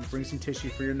 So bring some tissue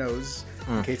for your nose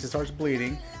in case it starts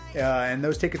bleeding. And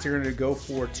those tickets are going to go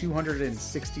for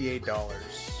 $268.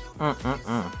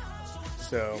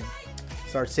 So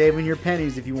start saving your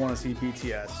pennies if you want to see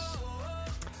BTS.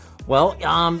 Well,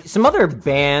 some other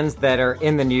bands that are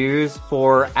in the news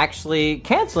for actually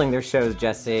canceling their shows,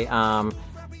 Jesse.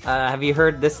 Have you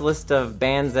heard this list of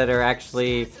bands that are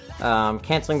actually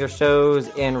canceling their shows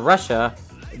in Russia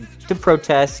to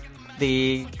protest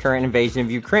the current invasion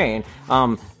of Ukraine?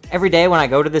 Every day when I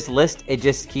go to this list, it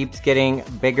just keeps getting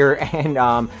bigger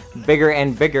and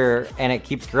bigger, and it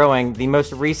keeps growing. The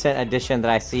most recent addition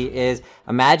that I see is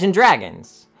Imagine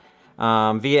Dragons.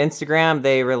 Via Instagram,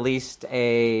 they released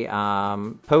a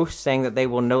post saying that they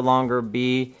will no longer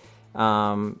be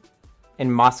in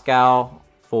Moscow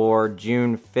for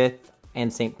June 5th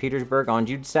and St. Petersburg on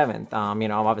June 7th. I'm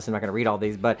obviously not going to read all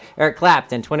these, but Eric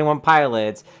Clapton, 21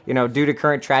 Pilots, due to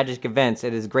current tragic events,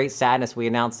 it is great sadness we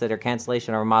announced that our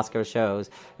cancellation of our Moscow shows.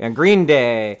 And Green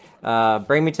Day,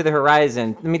 Bring Me to the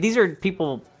Horizon. I mean, these are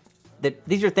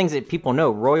things that people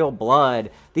know. Royal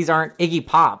Blood. These aren't Iggy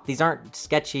Pop. These aren't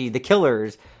sketchy. The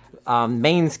Killers,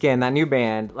 Mainskin, that new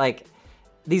band. Like,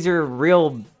 these are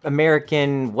real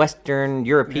American, Western,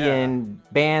 European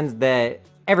bands that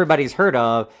everybody's heard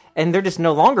of, and they're just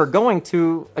no longer going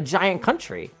to a giant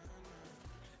country.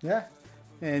 Yeah,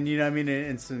 and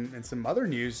in some other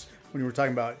news, when we were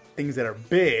talking about things that are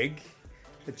big,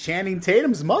 Channing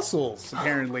Tatum's muscles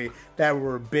apparently that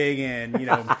were big, and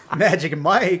Magic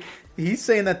Mike, he's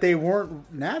saying that they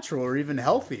weren't natural or even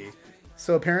healthy.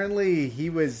 So apparently he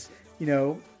was,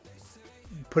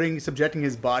 subjecting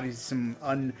his body to some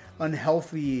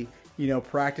unhealthy,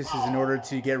 practices in order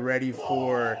to get ready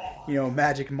for,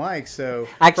 Magic Mike. So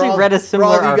I actually read a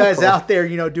similar for all you guys article out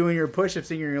there, doing your push-ups,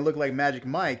 thinking you're going to look like Magic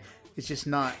Mike. It's just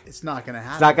not. It's not going to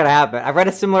happen. It's not going to happen. I read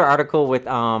a similar article with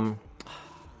the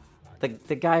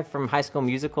guy from High School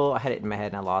Musical. I had it in my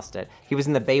head and I lost it. He was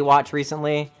in the Baywatch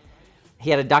recently. He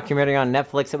had a documentary on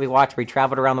Netflix that we watched where he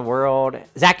traveled around the world.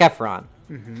 Zac Efron.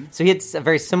 Mm-hmm. So he had a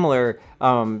very similar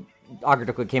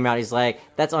article came out. He's like,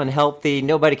 that's unhealthy.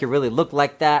 Nobody could really look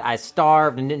like that. I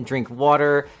starved and didn't drink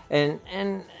water. And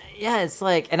yeah, it's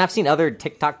like, and I've seen other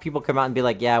TikTok people come out and be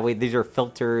like, yeah, wait, these are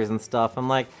filters and stuff. I'm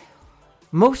like,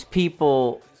 most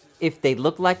people, if they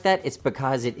look like that, it's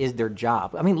because it is their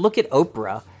job. I mean, look at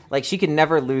Oprah. Like, she can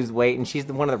never lose weight, and she's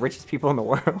one of the richest people in the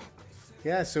world.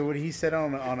 Yeah, so what he said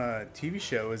on a TV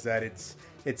show is that it's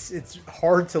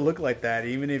hard to look like that,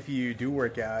 even if you do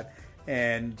work out,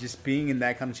 and just being in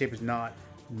that kind of shape is not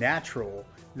natural.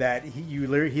 That he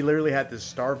literally had to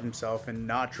starve himself and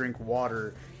not drink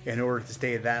water in order to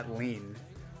stay that lean.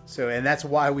 So, and that's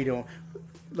why we don't,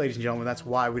 ladies and gentlemen, that's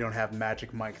why we don't have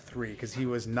Magic Mike 3, because he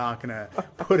was not going to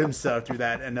put himself through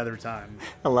that another time.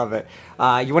 I love it.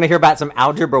 You want to hear about some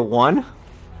Algebra 1?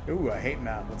 Ooh, I hate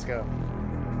math. Let's go.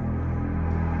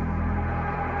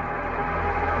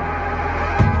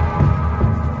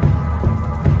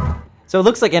 So it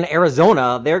looks like in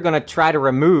Arizona, they're going to try to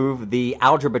remove the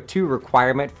Algebra 2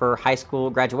 requirement for high school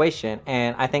graduation.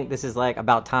 And I think this is like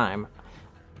about time.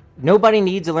 Nobody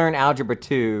needs to learn Algebra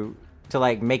 2 to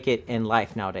like make it in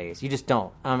life nowadays. You just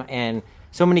don't. And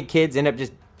so many kids end up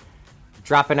just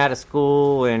dropping out of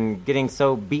school and getting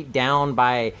so beat down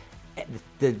by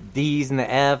the D's and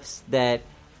the F's that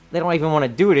they don't even want to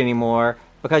do it anymore,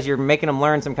 because you're making them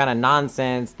learn some kind of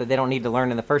nonsense that they don't need to learn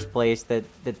in the first place, that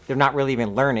they're not really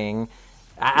even learning.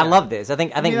 I love this. I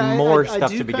think more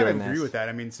stuff should be doing this. I agree with that.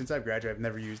 I mean, since I've graduated, I've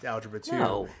never used Algebra 2.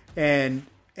 No.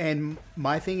 And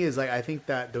my thing is, like, I think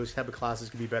that those type of classes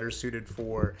could be better suited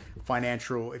for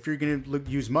financial, if you're going to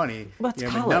use money,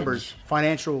 numbers,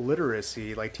 financial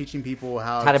literacy, like teaching people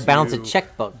how to balance a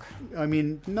checkbook. I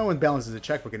mean, no one balances a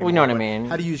checkbook anymore. We know what I mean.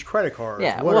 How to use credit cards.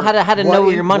 Yeah. How to know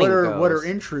where your money goes. What are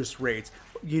interest rates?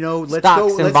 Let's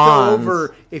Stocks go and bonds.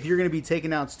 over, if you're going to be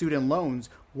taking out student loans,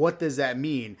 what does that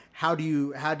mean? How are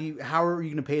you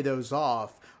going to pay those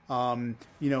off?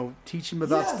 Teach them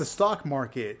about the stock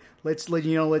market. Let's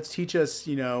teach us,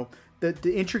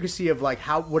 the intricacy of like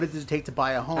what does it take to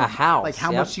buy a home, a house, like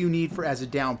how much you need for as a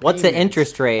down payment. What's the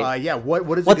interest rate?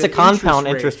 What's a compound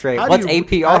interest rate? What's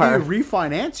APR? How do you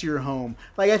refinance your home?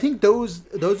 Like, I think those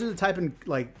are the type of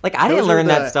like I didn't learn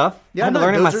that stuff. Yeah, I had to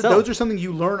learn it myself. Those are something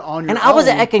you learn on your own. And I was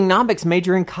an economics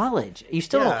major in college. You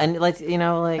still and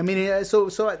I mean,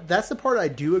 so that's the part I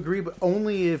do agree, but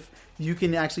only if you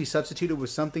can actually substitute it with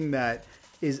something that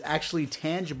is actually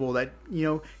tangible, that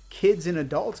kids and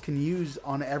adults can use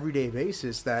on an everyday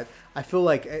basis. That I feel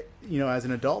like, as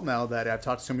an adult now that I've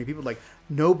talked to so many people, like,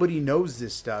 nobody knows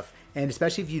this stuff. And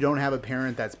especially if you don't have a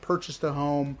parent that's purchased a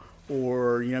home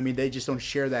or they just don't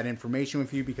share that information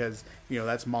with you because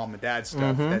that's mom and dad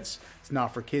stuff. Mhm. It's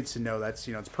not for kids to know. That's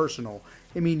it's personal.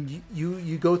 I mean,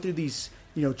 you go through these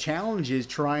challenges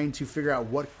trying to figure out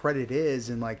what credit is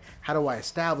and like how do I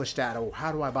establish that, or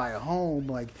how do I buy a home?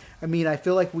 Like, I mean, I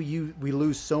feel like we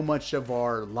lose so much of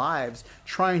our lives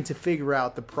trying to figure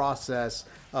out the process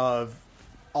of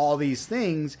all these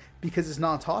things because it's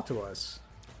not taught to us.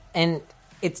 And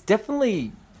it's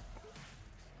definitely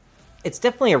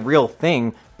a real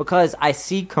thing because I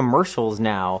see commercials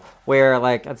now where,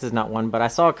 like, this is not one, but I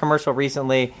saw a commercial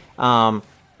recently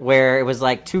where it was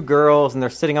like two girls and they're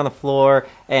sitting on the floor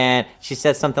and she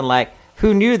said something like,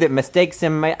 who knew that mistakes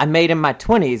I made in my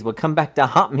 20s would come back to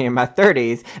haunt me in my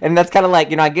 30s? And that's kind of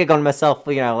like, I giggle to myself,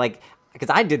 like, because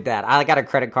I did that. I got a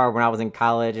credit card when I was in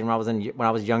college and when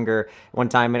I was younger one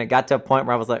time, and it got to a point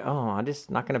where I was like, oh, I'm just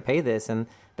not going to pay this. And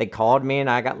they called me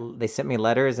and they sent me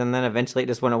letters, and then eventually it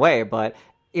just went away. But,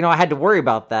 I had to worry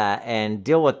about that and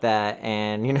deal with that.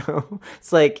 And,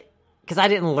 it's like, because I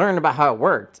didn't learn about how it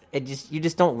worked. You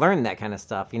just don't learn that kind of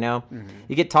stuff, Mm-hmm.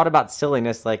 You get taught about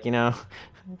silliness, like,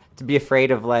 to be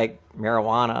afraid of like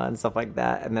marijuana and stuff like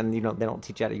that. And then, they don't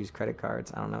teach you how to use credit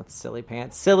cards. I don't know. It's silly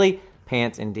pants. Silly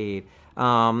pants indeed.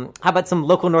 How about some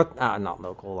not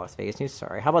local Las Vegas news,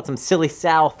 sorry. How about some silly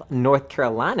South North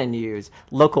Carolina news?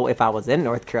 Local if I was in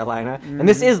North Carolina. And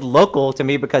this is local to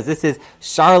me because this is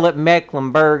Charlotte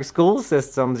Mecklenburg school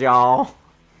systems, y'all.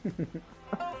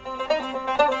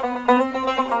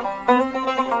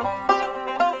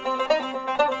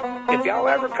 If y'all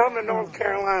ever come to North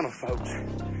Carolina, folks,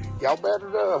 y'all better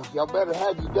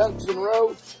have your ducks in a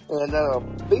row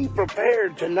and be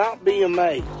prepared to not be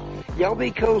amazed. Y'all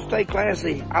be cool, stay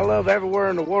classy. I love everywhere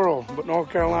in the world but North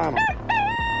Carolina.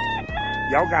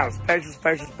 Y'all got a special,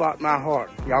 special spot in my heart.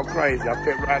 Y'all crazy. Y'all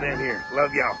fit right in here.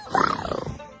 Love y'all.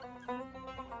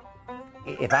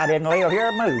 If I didn't live here,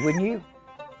 I'd move, wouldn't you?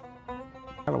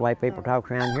 The way people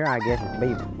talk around here, I guess it'd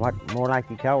be what more like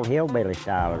you call hillbilly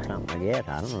style or something, I guess.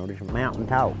 I don't know, just mountain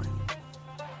talk.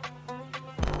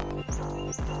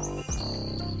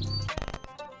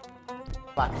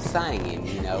 Like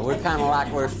singing, we're kind of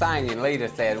like we're singing. Lita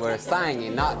said we're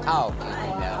singing, not talking,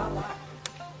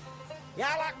 Yeah,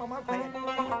 I like my moped.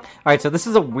 All right, so this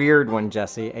is a weird one,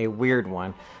 Jesse, a weird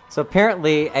one. So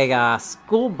apparently a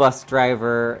school bus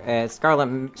driver at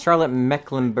Charlotte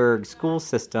Mecklenburg school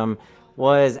system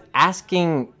was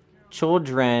asking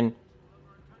children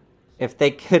if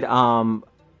they could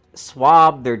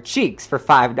swab their cheeks for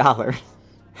 $5.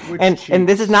 And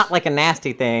this is not like a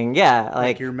nasty thing. Yeah,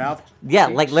 like your mouth Yeah,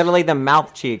 cheeks? like literally the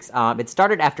mouth cheeks. It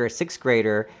started after a 6th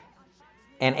grader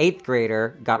and 8th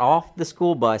grader got off the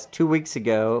school bus 2 weeks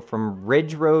ago from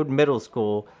Ridge Road Middle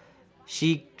School.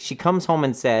 She comes home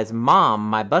and says, "Mom,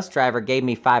 my bus driver gave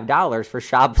me $5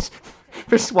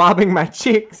 for swabbing my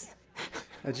cheeks."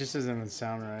 That just doesn't even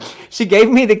sound right. She gave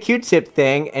me the Q-tip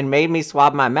thing and made me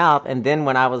swab my mouth, and then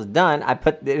when I was done, I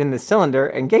put it in the cylinder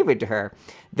and gave it to her.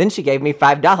 Then she gave me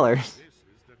 $5.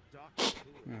 Oh,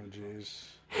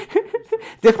 jeez.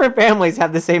 Different families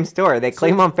have the same story. They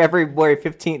claim on February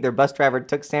 15th their bus driver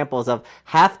took samples of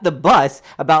half the bus,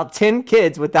 about 10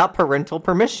 kids, without parental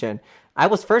permission. I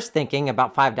was first thinking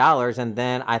about $5, and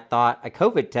then I thought a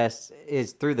COVID test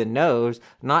is through the nose,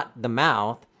 not the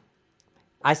mouth.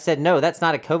 I said, no, that's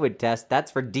not a COVID test.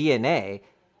 That's for DNA.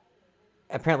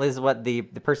 Apparently, this is what the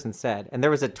person said. And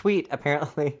there was a tweet,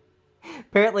 apparently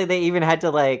they even had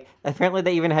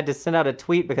to send out a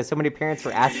tweet because so many parents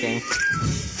were asking.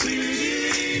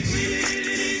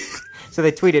 So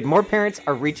they tweeted, "More parents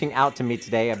are reaching out to me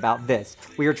today about this.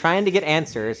 We are trying to get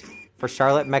answers for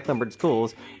Charlotte Mecklenburg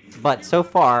schools, but so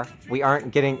far, we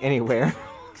aren't getting anywhere."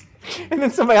 And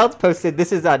then somebody else posted,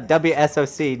 this is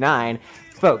WSOC9.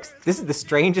 Folks, this is the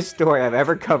strangest story I've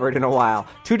ever covered in a while.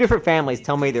 2 different families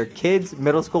tell me their kid's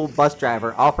middle school bus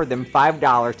driver offered them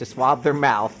 $5 to swab their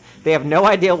mouth. They have no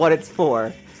idea what it's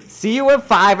for. See you at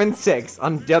 5 and 6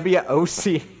 on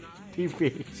WOC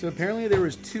TV. So apparently there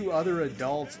was 2 other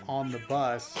adults on the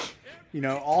bus,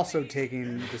 also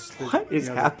taking this. What is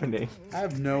happening? I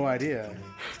have no idea.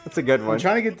 That's a good one. I'm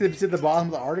trying to get to the bottom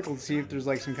of the article to see if there's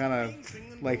like some kind of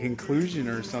like inclusion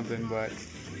or something, but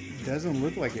it doesn't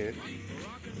look like it.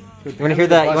 You want to hear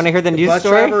the news bus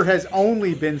story? The bus driver has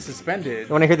only been suspended.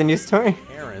 You want to hear the news story?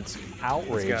 Parents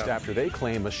outraged after they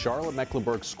claim a Charlotte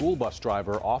Mecklenburg school bus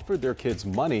driver offered their kids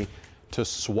money to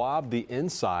swab the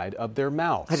inside of their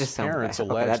mouths. That just sounds Parents bad.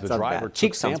 Okay, allege that the sounds driver bad. took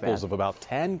Cheek sounds samples bad. of about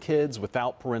 10 kids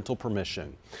without parental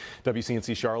permission.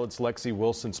 WCNC Charlotte's Lexi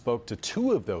Wilson spoke to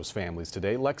 2 of those families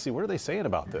today. Lexi, what are they saying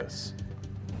about this?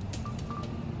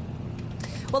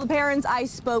 Well, the parents I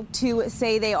spoke to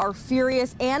say they are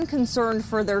furious and concerned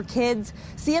for their kids.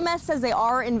 CMS says they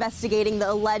are investigating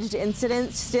the alleged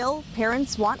incident. Still,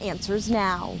 parents want answers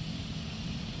now.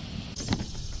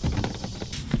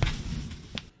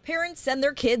 Parents send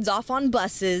their kids off on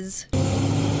buses,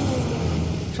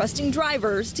 trusting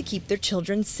drivers to keep their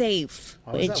children safe.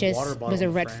 It just was a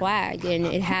red flag, and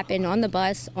it happened on the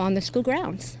bus on the school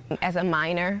grounds. As a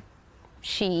minor,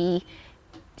 she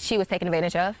was taken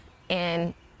advantage of,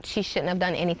 and she shouldn't have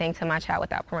done anything to my child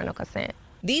without parental consent.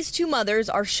 These two mothers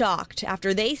are shocked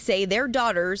after they say their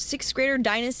daughters, 6th grader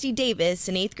Dynasty Davis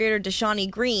and 8th grader Deshani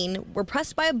Green, were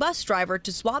pressed by a bus driver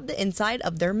to swab the inside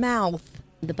of their mouth.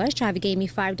 The bus driver gave me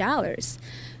 $5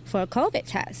 for a COVID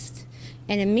test,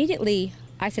 and immediately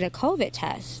I said, a COVID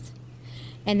test?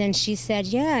 And then she said,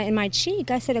 yeah, in my cheek.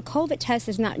 I said, a COVID test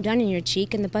is not done in your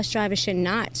cheek, and the bus driver should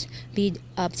not be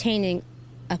obtaining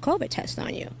a COVID test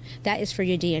on you. That is for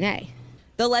your DNA.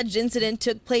 The alleged incident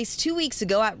took place 2 weeks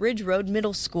ago at Ridge Road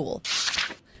Middle School.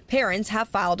 Parents have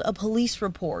filed a police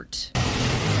report.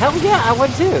 Hell yeah, I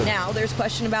would too. Now there's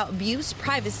question about abuse,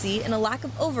 privacy, and a lack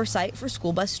of oversight for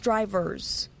school bus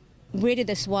drivers. Where did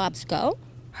the swabs go?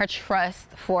 Her trust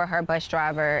for her bus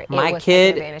driver. My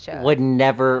kid would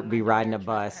never be riding a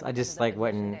bus. I just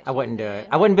wouldn't do it.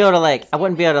 I wouldn't be able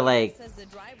to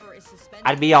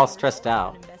I'd be all stressed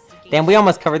out. Damn, we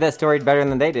almost covered that story better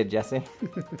than they did, Jesse.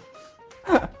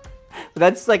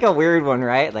 That's a weird one,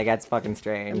 right? That's fucking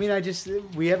strange. I mean,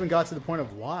 we haven't got to the point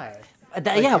of why.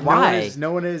 Why?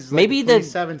 No one is. Maybe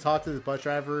police haven't talked to the bus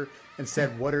driver and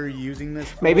said, "What are you using this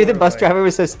for?" Maybe the bus driver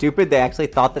was so stupid they actually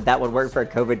thought that would work for a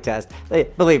COVID test.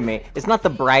 Believe me, it's not the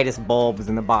brightest bulbs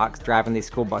in the box driving these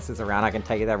school buses around. I can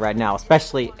tell you that right now,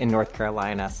 especially in North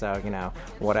Carolina. So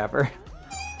whatever.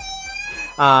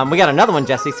 We got another one,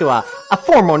 Jesse. So a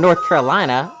former North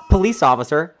Carolina police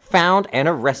officer found and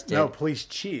arrested. No, police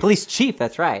chief. Police chief,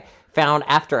 that's right. Found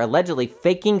after allegedly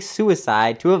faking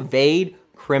suicide to evade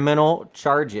criminal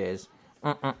charges.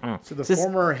 So the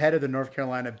former head of the North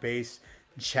Carolina-based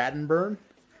Chattanburg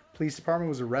Police Department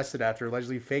was arrested after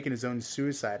allegedly faking his own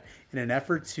suicide in an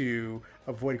effort to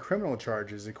avoid criminal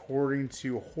charges, according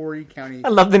to Horry County. I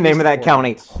love the name of that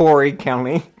county, Horry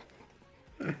County.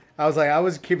 I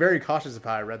was very cautious of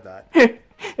how I read that.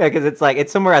 Yeah, because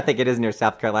it's somewhere. I think it is near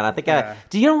South Carolina. I think.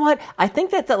 Do you know what? I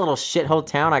think that's that little shithole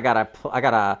town. I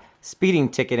got a speeding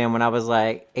ticket in when I was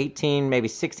 18, maybe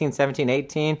 16, 17,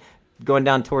 18, going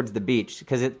down towards the beach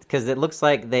because it looks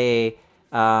like they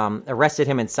arrested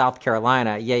him in South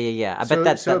Carolina. Yeah. I bet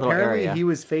that's that little area. So apparently he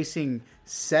was facing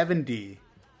 70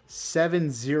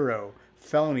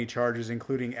 felony charges,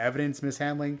 including evidence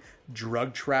mishandling,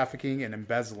 drug trafficking, and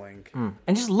embezzling.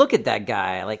 And just look at that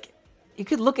guy. You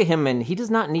could look at him, and he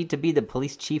does not need to be the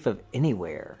police chief of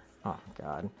anywhere. Oh,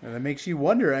 God. And that makes you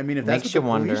wonder. I mean, if that's what the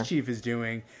police chief is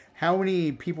doing, how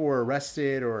many people were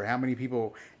arrested or how many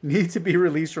people need to be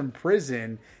released from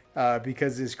prison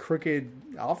because this crooked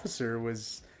officer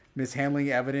was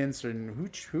mishandling evidence?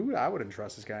 And who I wouldn't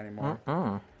trust this guy anymore.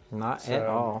 Not at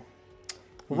all.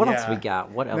 What else we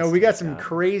got? We got some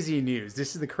crazy news.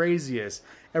 This is the craziest.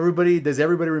 Does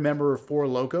everybody remember Four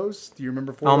Locos? Do you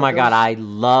remember Four Locos? Oh my God, I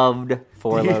loved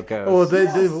Four Locos.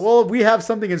 Well, we have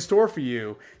something in store for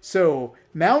you. So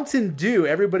Mountain Dew,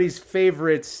 everybody's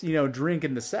favorite, drink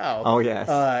in the South. Oh yes.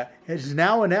 Has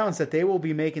now announced that they will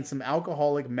be making some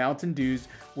alcoholic Mountain Dews,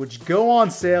 which go on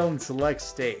sale in select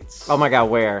states. Oh my God,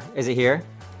 where is it here?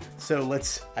 So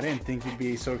I didn't think you'd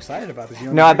be so excited about this.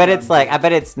 No, I bet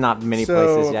it's not many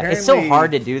places yet. It's so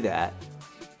hard to do that.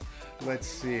 Let's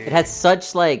see. It has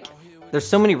such there's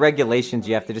so many regulations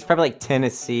you have to do. It's probably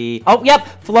Tennessee. Oh, yep.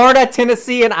 Florida,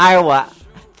 Tennessee, and Iowa.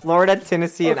 Florida,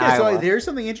 Tennessee, and Iowa. So here's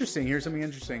something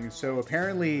interesting. So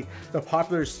apparently the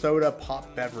popular soda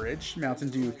pop beverage, Mountain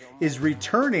Dew, is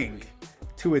returning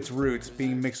to its roots,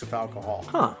 being mixed with alcohol.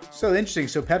 Huh. So interesting.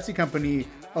 So Pepsi Company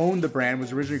owned the brand,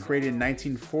 was originally created in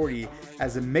 1940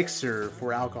 as a mixer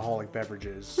for alcoholic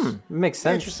beverages. Makes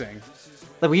sense. Interesting.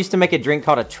 We used to make a drink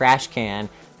called a trash can.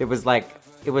 It was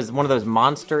one of those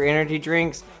Monster energy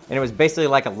drinks, and it was basically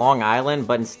like a Long Island,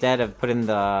 but instead of putting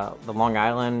the Long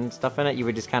Island stuff in it, you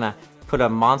would just kind of put a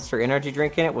Monster energy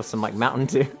drink in it with some Mountain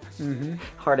Dew. Mm-hmm.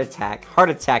 Heart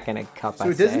attack in a cup. So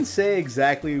it doesn't say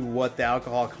exactly what the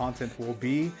alcohol content will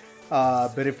be,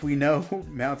 but if we know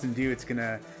Mountain Dew, it's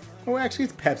gonna. Oh, actually,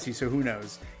 it's Pepsi, so who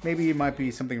knows? Maybe it might be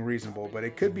something reasonable, but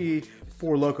it could be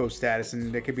Four Loko status,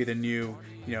 and it could be the new,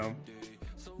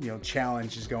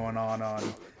 challenge is going on.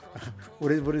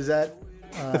 What is that?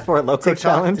 The Four Loko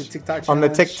challenge? TikTok challenge on the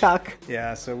TikTok.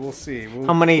 Yeah, so we'll see.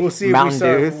 How many we'll see Mountain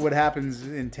Dews? What happens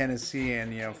in Tennessee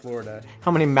and Florida?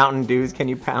 How many Mountain Dews can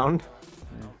you pound?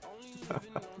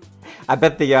 I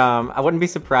bet I wouldn't be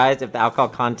surprised if the alcohol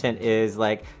content is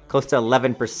like close to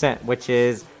 11%, which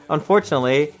is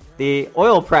unfortunately the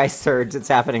oil price surge that's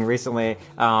happening recently.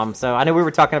 So I know we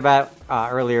were talking about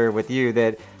earlier with you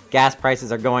that gas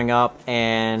prices are going up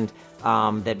and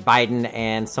that Biden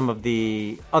and some of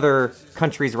the other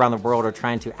countries around the world are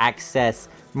trying to access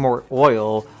more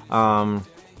oil.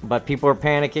 But people are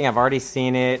panicking. I've already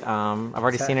seen it. I've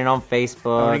already seen it on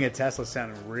Facebook. Owning a Tesla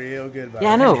sounded real good.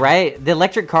 Yeah, I know, right? The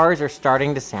electric cars are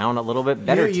starting to sound a little bit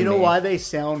better to me. You know why they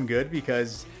sound good?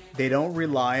 Because they don't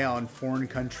rely on foreign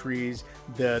countries.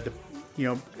 The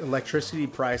electricity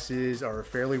prices are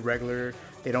fairly regular.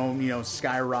 They don't,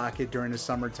 skyrocket during the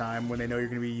summertime when they know you're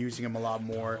going to be using them a lot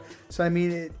more. So, I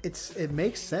mean, it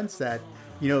makes sense that,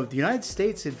 the United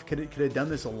States could have done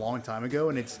this a long time ago,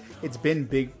 and it's been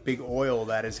big oil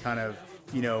that has kind of,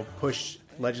 pushed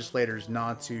legislators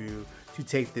not to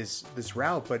take this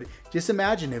route. But just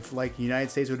imagine if, like, the United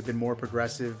States would have been more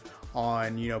progressive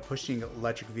on, pushing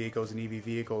electric vehicles and EV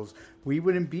vehicles, we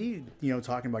wouldn't be,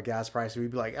 talking about gas prices.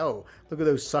 We'd be like, oh, look at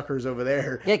those suckers over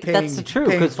there. Yeah, that's true.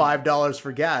 Paying $5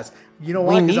 for gas. You know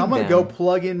why? Because I'm going to go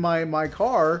plug in my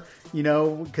car,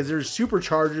 because there's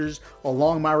superchargers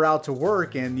along my route to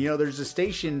work. And, there's a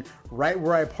station right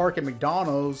where I park at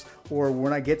McDonald's or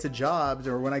when I get to jobs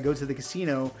or when I go to the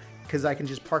casino, because I can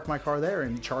just park my car there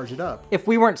and charge it up. If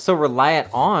we weren't so reliant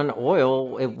on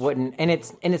oil, it wouldn't. And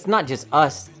it's not just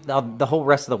us. The whole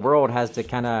rest of the world has to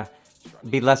kind of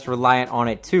be less reliant on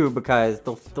it too, because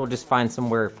they'll just find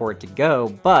somewhere for it to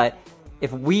go. But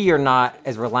if we are not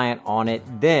as reliant on it,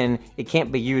 then it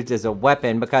can't be used as a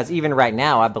weapon, because even right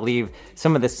now, I believe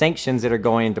some of the sanctions that are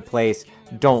going into place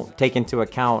don't take into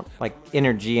account like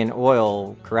energy and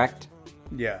oil, correct?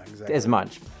 Yeah, exactly. As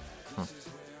much.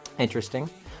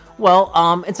 Interesting.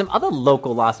 Well, in some other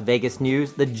local Las Vegas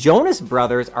news, the Jonas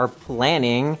Brothers are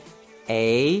planning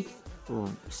a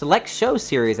select show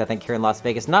series, I think, here in Las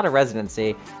Vegas, not a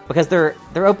residency, because they're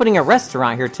opening a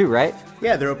restaurant here too, right?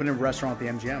 Yeah, they're opening a restaurant at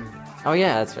the MGM. Oh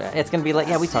yeah, that's right. It's gonna be like,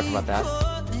 yeah, we talked about that.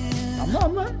 I'm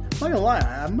not gonna lie.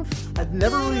 I've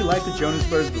never really liked the Jonas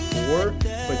Brothers before,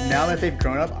 but now that they've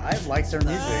grown up, I've liked their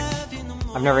music.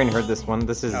 I've never even heard this one.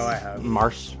 This is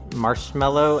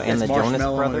Marshmello and the Jonas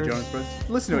Brothers.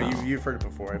 Listen to it. You've heard it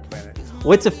before. I played it.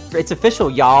 Well, it's official,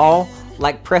 y'all.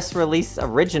 Like press release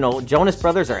original, Jonas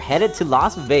Brothers are headed to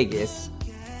Las Vegas.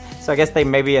 So I guess they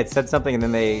maybe had said something and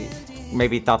then they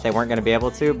maybe thought they weren't going to be able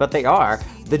to, but they are.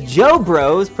 The Joe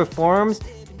Bros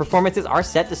performances are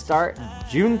set to start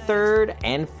June 3rd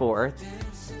and 4th.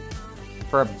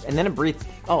 And then a brief.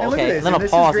 Oh, okay. And then a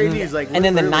pause. And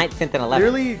then the 9th, 10th, and 11th.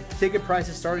 Literally, ticket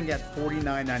prices starting at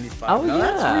 $49.95. Oh, yeah.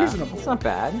 That's reasonable. That's not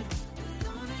bad.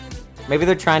 Maybe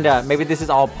they're trying to. Maybe this is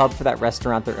all pub for that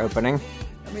restaurant they're opening.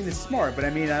 I mean, it's smart, but I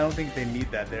don't think they need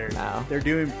that. They're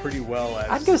doing pretty well.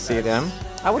 I'd go see them.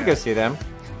 I would go see them.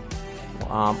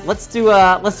 Let's do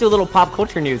a little pop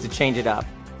culture news to change it up.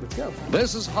 Let's go.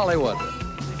 This is Hollywood,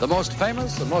 the most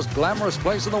famous and most glamorous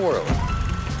place in the world.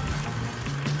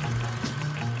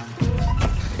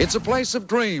 It's a place of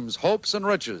dreams, hopes, and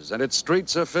riches, and its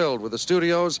streets are filled with the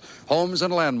studios, homes,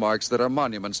 and landmarks that are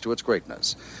monuments to its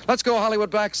greatness. Let's go Hollywood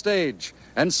backstage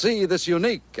and see this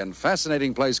unique and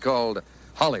fascinating place called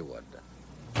Hollywood.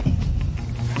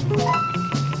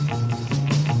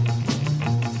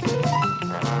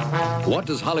 What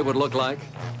does Hollywood look like?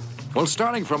 Well,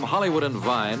 starting from Hollywood and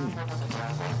Vine,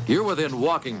 you're within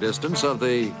walking distance of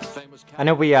the famous... I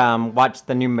know we watched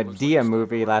the new Medea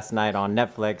movie last night on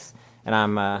Netflix, and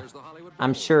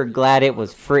I'm sure glad it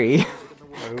was free,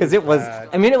 because it was.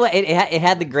 I mean, it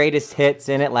had the greatest hits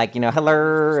in it, like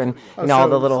hello, and all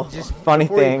the little just funny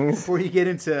things. Before you get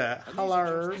into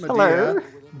hello, Medea,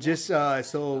 just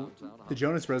so the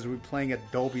Jonas Brothers will be playing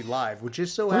at Dolby Live, which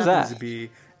just so happens to be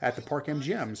at the Park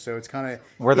MGM. So it's kind of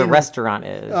where the restaurant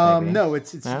is. No,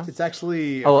 it's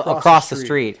actually across the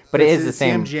street, but it is the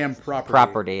same MGM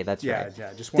property. That's right.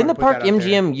 Yeah. Just didn't the Park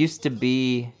MGM used to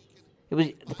be?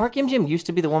 The Park MGM used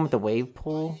to be the one with the wave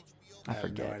pool. I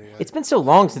forget. No idea. It's been so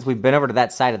long since we've been over to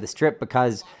that side of the strip,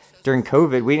 because during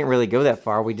COVID we didn't really go that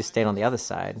far. We just stayed on the other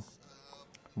side.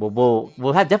 Well,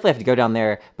 we'll definitely have to go down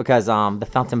there, because the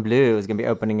Fontainebleau is going to be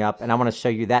opening up, and I want to show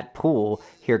you that pool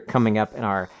here coming up in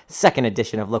our second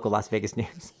edition of Local Las Vegas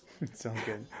News. Sounds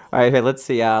good. All right, let's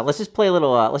see. Let's just play a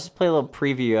little. Let's just play a little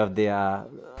preview of the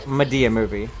Medea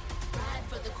movie.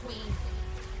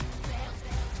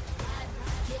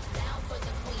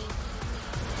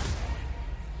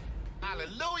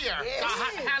 Hallelujah.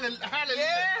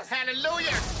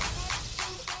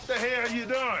 the hell are you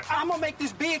doing? I'm gonna make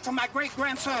this big for my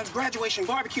great-grandson's graduation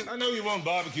barbecue. I know you want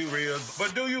barbecue ribs,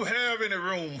 but do you have any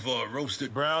room for a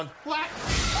roasted brown? What?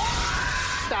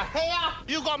 The hell?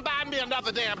 You gonna buy me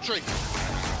another damn tree?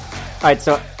 All right,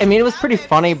 so I mean, it was pretty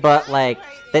funny, but like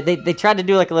they tried to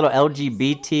do like a little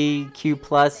LGBTQ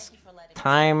plus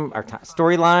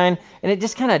storyline, and it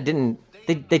just kind of didn't.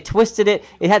 They twisted it.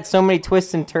 It had so many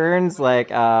twists and turns,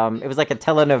 like it was like a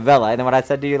telenovela. And then what I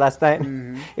said to you last night,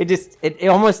 it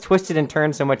almost twisted and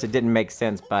turned so much it didn't make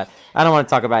sense. But I don't want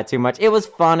to talk about it too much. It was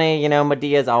funny, you know.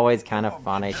 Medea's always kind of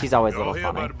funny. She's always a little funny.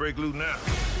 About to break loose now.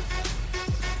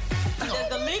 There's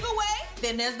the legal way,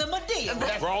 then there's the Medea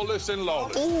way. Lawless and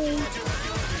lawless.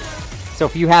 So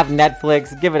if you have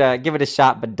Netflix, give it a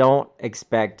shot, but don't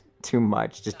expect too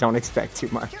much. Just don't expect too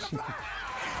much.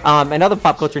 And other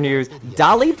pop culture news,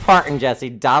 Dolly Parton,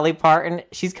 Jesse. Dolly Parton,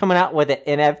 she's coming out with an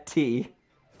NFT.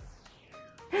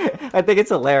 I think it's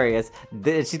hilarious.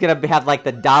 She's going to have like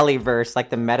the Dollyverse,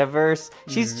 like the metaverse.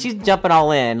 She's jumping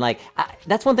all in. Like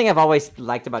that's one thing I've always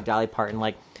liked about Dolly Parton.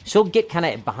 Like she'll get kind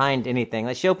of behind anything.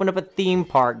 Like she opened up a theme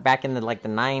park back in the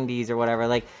 90s or whatever.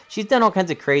 Like she's done all kinds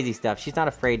of crazy stuff. She's not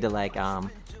afraid to like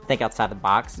think outside the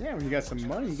box. Yeah, when you got some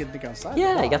money, you can think outside the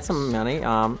box. You got some money.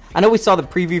 I know we saw the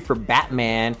preview for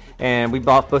Batman, and we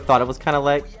both thought it was kind of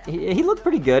like, he looked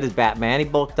pretty good as Batman. He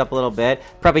bulked up a little bit.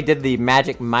 Probably did the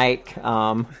Magic Mike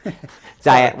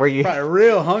diet where you... Probably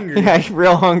real hungry. Yeah,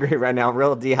 real hungry right now,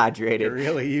 real dehydrated. You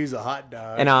really use a hot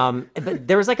dog. And but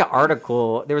there was like an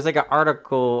article,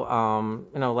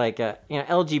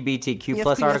 LGBTQ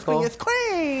plus article. Yes,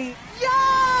 queen!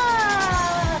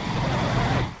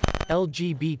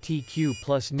 LGBTQ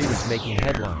plus news making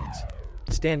headlines.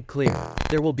 Stand clear.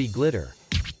 There will be glitter.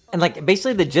 And like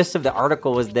basically the gist of the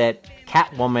article was that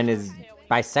Catwoman is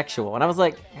bisexual, and I was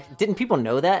like, didn't people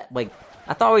know that? Like,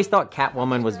 always thought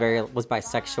Catwoman was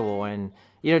bisexual, and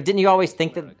you know, didn't you always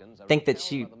think that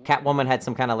Catwoman had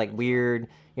some kind of like weird,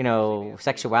 you know,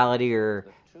 sexuality, or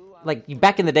like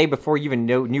back in the day before you even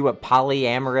knew what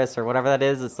polyamorous or whatever that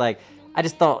is? It's like, I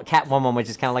just thought Catwoman was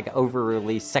just kind of like an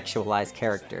overly sexualized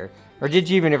character. Or did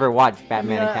you even ever watch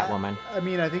Batman and Catwoman? I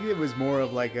mean, I think it was more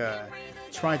of like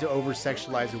trying to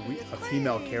over-sexualize a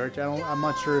female character. I'm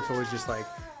not sure if it was just like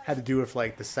had to do with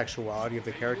like the sexuality of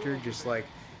the character. Just like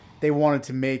they wanted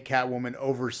to make Catwoman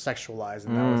over-sexualized,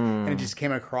 and it just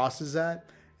came across as that.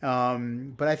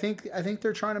 But I think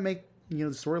they're trying to make, you know,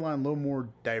 the storyline a little more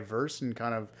diverse and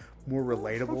kind of more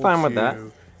relatable. I'm fine with that.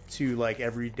 To like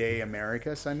everyday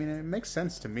America. So I mean, it makes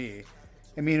sense to me.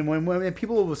 I mean, when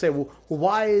people will say, well,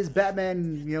 why is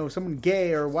Batman, you know, someone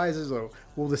gay, or why is this?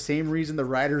 Well, the same reason the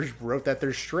writers wrote that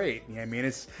they're straight. You know what I mean,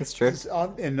 it's true.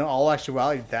 In all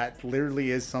actuality, that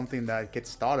literally is something that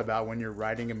gets thought about when you're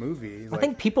writing a movie. I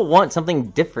think people want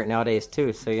something different nowadays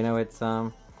too. So you know, it's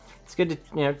good to,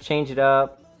 you know, change it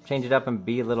up and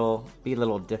be a little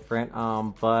different.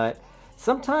 But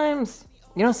sometimes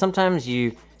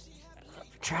you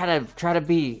try to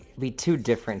be too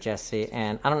different, Jesse,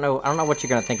 and I don't know what you're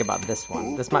gonna think about this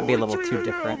one. This might be a little too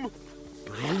different.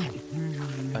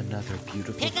 Another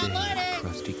beautiful day,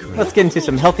 Krusty Krab. Let's get into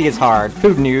some Healthy is Hard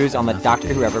food news on the Dr.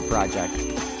 Whoever Project.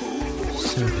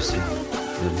 Servicing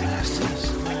the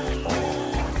masses.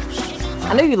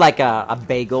 I know you like a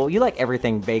bagel. You like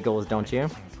everything bagels, don't you?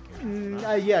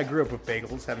 Yeah, I grew up with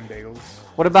bagels, having bagels.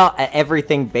 What about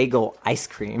everything bagel ice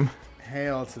cream?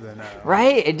 Hell to the no.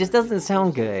 Right? It just doesn't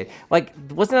sound good. Like,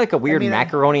 wasn't there like a weird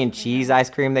macaroni and cheese ice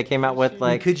cream they came out with?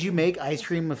 Like, could you make ice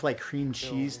cream with like cream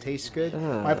cheese taste good?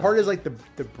 My part is like the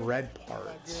bread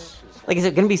parts. Like, is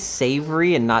it going to be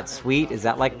savory and not sweet? Is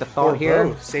that like the thought here?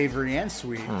 Both savory and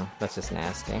sweet. That's just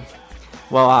nasty.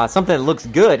 Well, something that looks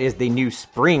good is the new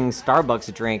spring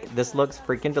Starbucks drink. This looks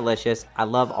freaking delicious. I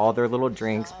love all their little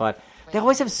drinks, but they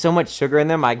always have so much sugar in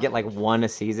them. I get like one a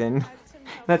season.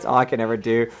 That's all I can ever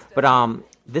do. But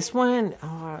this one,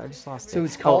 I just lost it. So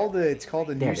it's called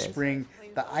the new spring,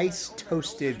 the iced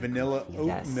toasted vanilla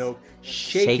oat milk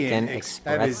shaken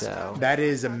espresso. That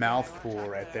is a mouthful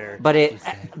right there. But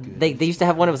they used to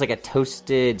have one. It was like a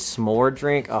toasted s'more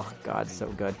drink. Oh God, so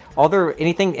good.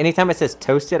 Anytime it says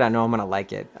toasted, I know I'm gonna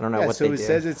like it. I don't know what they do. So it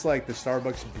says it's like the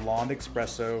Starbucks blonde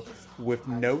espresso with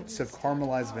notes of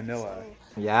caramelized vanilla.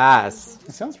 Yes,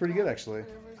 it sounds pretty good actually.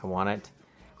 I want it.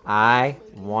 I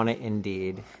want it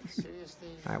indeed.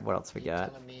 All right, what else we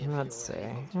got? Let's see.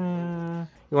 Have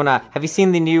you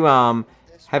seen the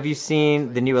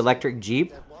new electric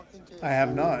Jeep? I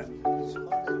have not.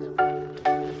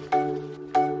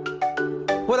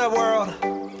 What up, world?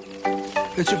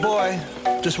 It's your boy,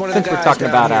 Just one of Since the we're guys talking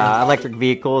down about here. electric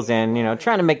vehicles and,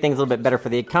 trying to make things a little bit better for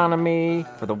the economy,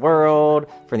 for the world,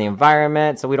 for the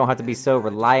environment, so we don't have to be so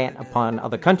reliant upon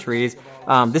other countries,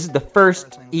 this is the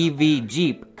first EV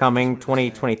Jeep coming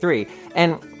 2023.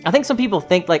 And I think some people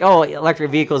think like, oh,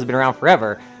 electric vehicles have been around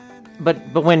forever. But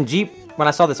when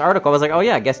I saw this article, I was like, oh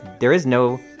yeah, I guess there is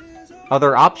no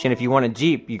other option. If you want a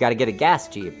Jeep, you got to get a gas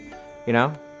Jeep,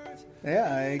 Yeah,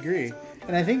 I agree.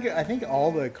 And I think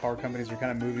all the car companies are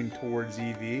kind of moving towards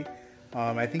EV.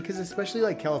 I think because especially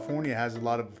like California has a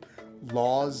lot of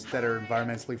laws that are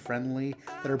environmentally friendly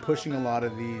that are pushing a lot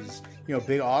of these,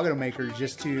 big automakers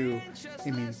just to,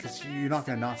 because you're not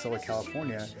going to not sell in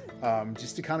California,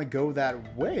 just to kind of go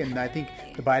that way. And I think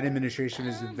the Biden administration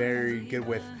is very good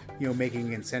with,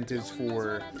 making incentives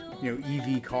for,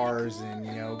 EV cars and,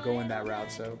 going that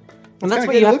route. So. And that's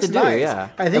what you have to do, yeah.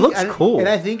 It looks cool. And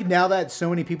I think now that so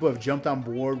many people have jumped on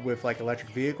board with like electric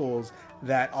vehicles,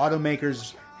 that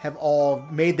automakers have all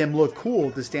made them look cool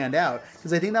to stand out.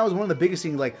 Because I think that was one of the biggest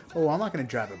things, like, oh, I'm not going to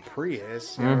drive a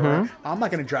Prius. Or, I'm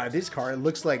not going to drive this car. It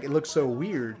looks so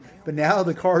weird. But now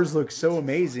the cars look so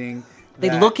amazing. They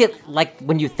look at, like,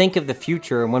 when you think of the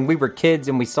future, and when we were kids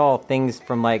and we saw things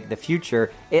from, like, the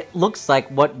future, it looks like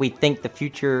what we think the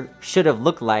future should have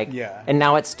looked like. Yeah. And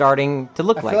now it's starting to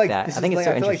look like that. I think it's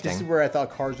so I feel like interesting. this is where I thought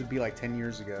cars would be, like, 10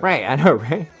 years ago. Right, I know,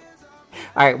 right?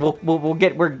 All right,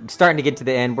 we're starting to get to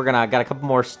the end. Got a couple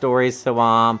more stories,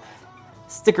 so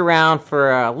stick around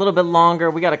for a little bit longer.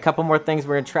 We got a couple more things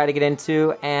we're going to try to get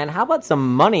into. And how about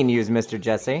some money news, Mr.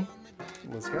 Jesse?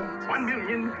 Let's go. 1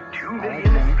 million, 2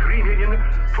 million, 3 million,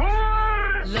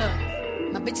 4. Look,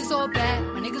 my bitches all bad,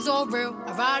 my niggas all real.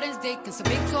 I ride in dick in some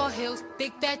big tall hills,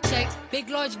 big fat checks, big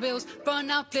large bills. Run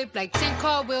out, flip like 10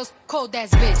 car wheels. Cold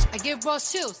ass bitch, I give raw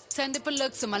chills. 10 different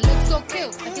looks, so my lips so kill.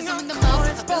 I kiss them in the mouth,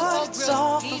 I feel all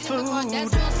grills. Eat in the car,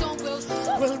 that's what's on wheels.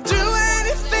 We'll do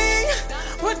anything,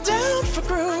 we're down for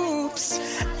groups.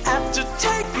 After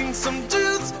taking some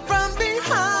dudes from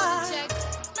behind.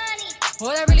 All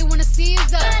I really wanna see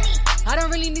is the I don't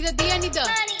really need a D, I need the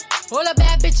all a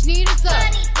bad bitch need is the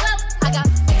I got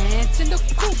pants in the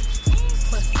coop,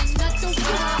 bustin' out the roof.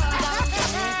 I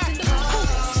got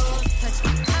pants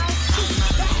in the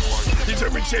coop.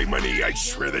 Determined save money, I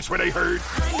swear that's what I heard.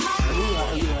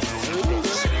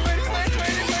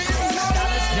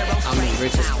 I'm the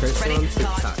richest person on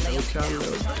TikTok.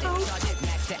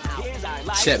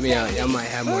 Check me out. Y'all might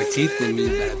have more teeth than me,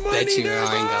 but I bet you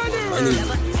I ain't got more money than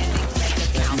you.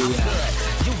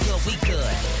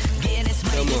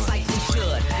 Come on.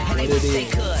 What it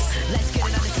is.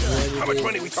 How much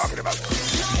money we talking about?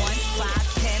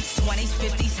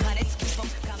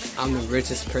 I'm the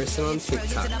richest person on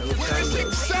TikTok.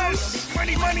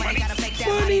 Money, money, money.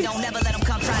 Don't never let them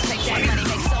come try to take that money.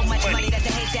 Make so much money that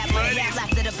they hate that money. Have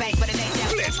laughed at the bank, but it ain't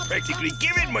that. Let's practically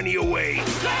giving money away.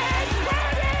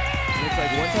 It's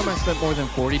like one time I spent more than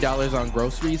 $40 on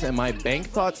groceries and my bank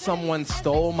thought someone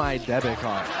stole my debit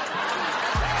card.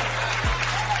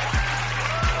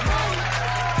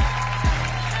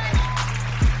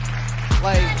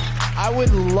 Like, I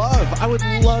would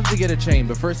love to get a chain,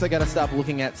 but first I gotta stop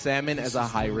looking at salmon as a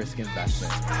high-risk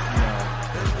investment.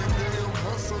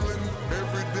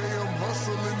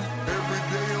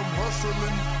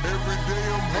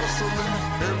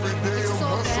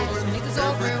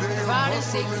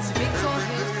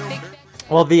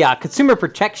 Well, the consumer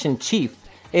protection chief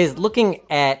is looking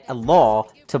at a law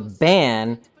to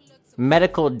ban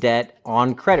medical debt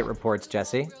on credit reports,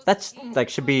 Jesse. That's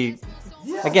should be,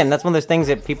 again, that's one of those things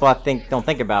that people I think don't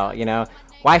think about,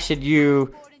 Why should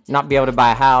you not be able to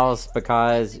buy a house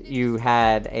because you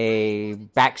had a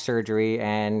back surgery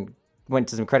and went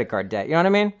to some credit card debt? You know what I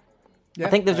mean? Yeah, I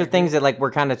think those are things that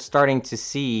we're kind of starting to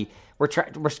see. We're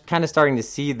kind of starting to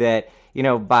see that,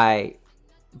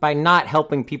 by not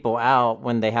helping people out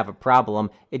when they have a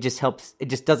problem, it just hurts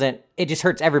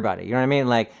everybody. You know what I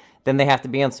mean? Then they have to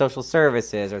be on social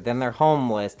services, or then they're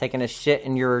homeless, taking a shit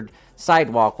in your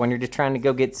sidewalk when you're just trying to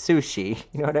go get sushi.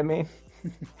 You know what I mean?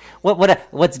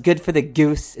 What's good for the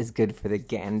goose is good for the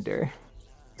gander.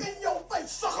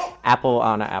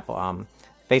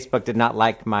 Facebook did not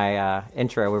like my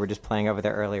intro we were just playing over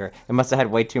there earlier. It must have had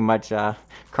way too much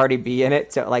Cardi B in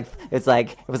it, so it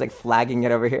was flagging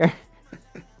it over here.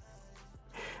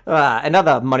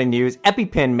 Another money news: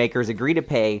 EpiPen makers agree to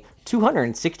pay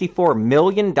 $264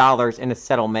 million in a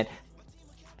settlement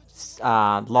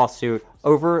lawsuit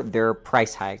over their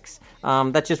price hikes.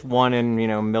 That's just one in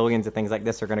millions of things like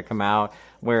this are going to come out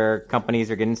where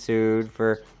companies are getting sued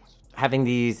for having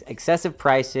these excessive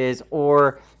prices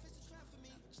or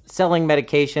selling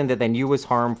medication that they knew was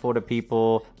harmful to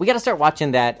people. We got to start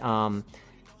watching that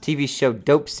TV show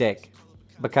Dope Sick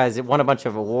because it won a bunch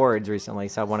of awards recently,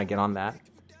 so I want to get on that.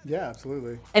 Yeah,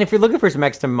 absolutely. And if you're looking for some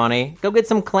extra money, go get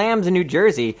some clams in New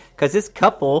Jersey, because this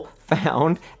couple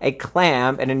found a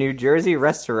clam in a New Jersey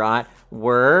restaurant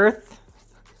worth...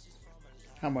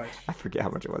 How much? I forget how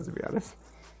much it was, to be honest.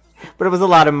 But it was a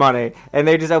lot of money. And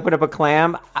they just opened up a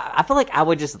clam. I feel like I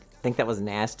would just think that was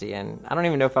nasty, and I don't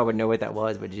even know if I would know what that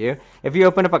was, would you? If you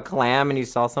opened up a clam and you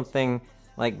saw something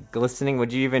like glistening,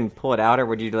 would you even pull it out, or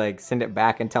would you like send it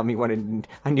back and tell me you wanted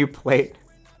a new plate?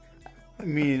 I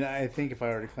mean, I think if I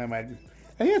ordered a clam, I think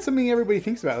that's something everybody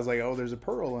thinks about. It's like, oh, there's a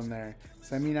pearl in there.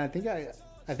 So I mean, I think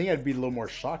I'd be a little more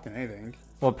shocked than anything.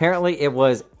 Well, apparently it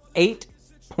was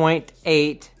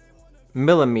 8.8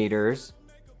 millimeters,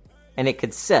 and it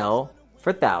could sell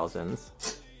for thousands.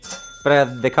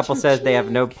 But the couple says they have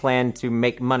no plan to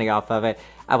make money off of it.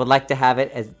 I would like to have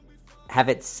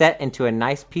it set into a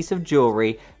nice piece of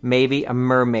jewelry, maybe a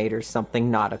mermaid or something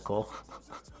nautical.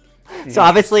 So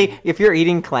obviously, if you're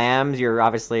eating clams, you're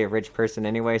obviously a rich person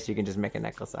anyway, so you can just make a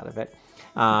necklace out of it.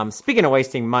 Speaking of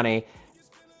wasting money,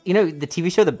 you know, the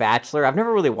TV show The Bachelor, I've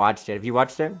never really watched it. Have you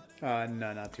watched it? No,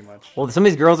 not too much. Well, some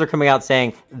of these girls are coming out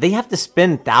saying they have to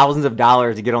spend thousands of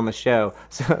dollars to get on the show.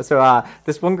 So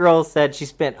this one girl said she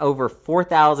spent over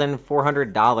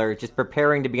 $4,400 just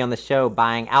preparing to be on the show,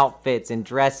 buying outfits and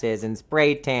dresses and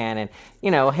spray tan and, you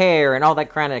know, hair and all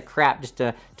that kind of crap just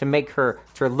to make her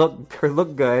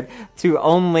look good, to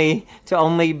only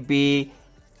be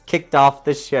kicked off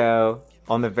the show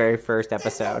on the very first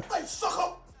episode.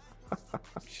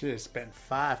 Should have spent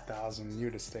 $5,000.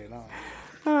 You'd have stayed on.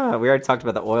 We already talked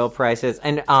about the oil prices,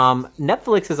 and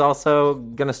Netflix is also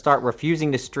going to start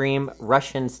refusing to stream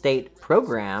Russian state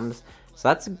programs. So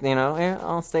that's, you know,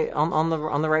 I'll stay on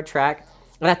the right track.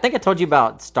 And I think I told you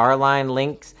about Starline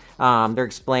links. They're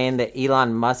explaining that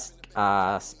Elon Musk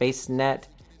SpaceNet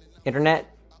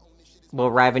internet will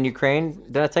arrive in Ukraine.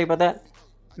 Did I tell you about that?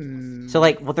 So,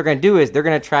 like, what they're going to do is they're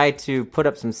going to try to put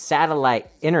up some satellite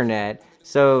internet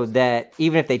so that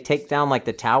even if they take down, like,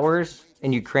 the towers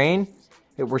in Ukraine,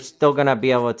 we're still going to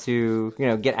be able to, you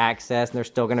know, get access, and they're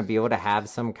still going to be able to have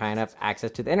some kind of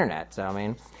access to the internet. So, I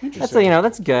mean, that's, you know,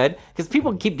 that's good, because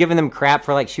people keep giving them crap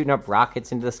for, like, shooting up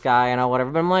rockets into the sky and all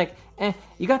whatever. But I'm like,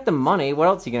 you got the money. What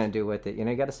else are you going to do with it? You know,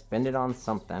 you got to spend it on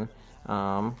something. You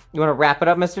want to wrap it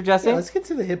up, Mr. Jesse? Yeah, let's get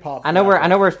to the hip hop. I know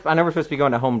we're supposed to be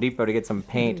going to Home Depot to get some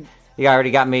paint. You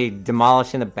already got me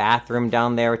demolishing the bathroom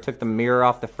down there. We took the mirror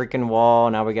off the freaking wall.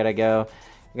 Now we gotta go.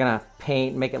 We're gonna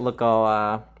paint, make it look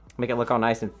all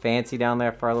nice and fancy down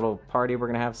there for our little party we're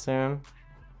gonna have soon.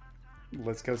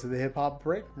 Let's go to the hip hop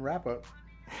break wrap up.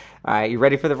 All right, you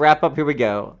ready for the wrap up? Here we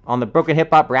go. On the Broken Hip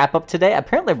Hop wrap up today,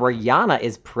 apparently Rihanna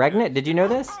is pregnant. Did you know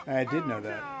this? I did know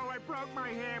that.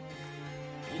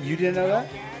 You didn't know that?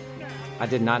 I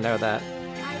did not know that.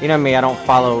 You know me, I don't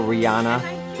follow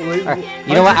Rihanna.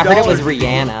 You know what? I heard it was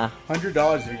Rihanna.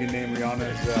 $100 if you can name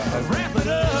Rihanna's husband.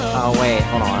 Oh wait,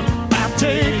 hold on.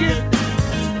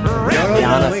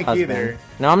 Rihanna's husband. Either.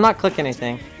 No, I'm not clicking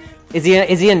anything. Is he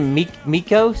in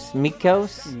Migos?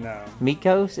 No.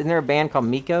 Migos? Isn't there a band called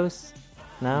Migos?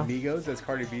 No. Migos? That's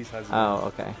Cardi B's husband.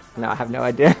 Oh, okay. No, I have no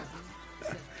idea.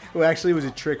 Well, actually, it was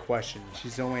a trick question.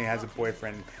 She only has a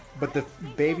boyfriend, but the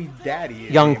baby daddy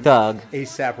is Young Thug.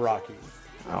 A$AP Rocky.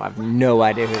 Oh, I have no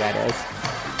idea who that is.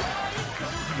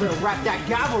 We'll wrap that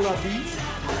gavel up, these.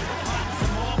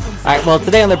 All right, well,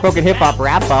 today on the Broken Hip Hop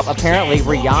wrap-up, apparently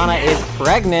Rihanna is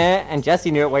pregnant, and Jesse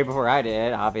knew it way before I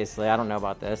did, obviously. I don't know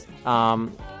about this.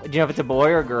 Do you know if it's a boy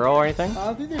or a girl or anything? I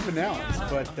don't think they've announced,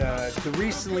 but the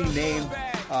recently named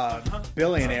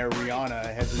billionaire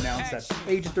Rihanna has announced at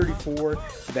age 34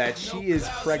 that she is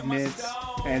pregnant,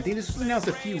 and I think this was announced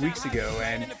a few weeks ago,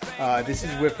 and this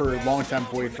is with her longtime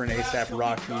boyfriend A$AP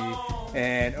Rocky,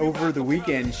 and over the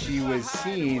weekend she was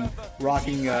seen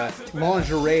rocking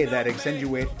lingerie that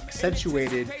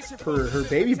accentuated her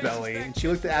baby belly, and she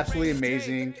looked absolutely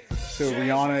amazing. So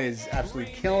Rihanna is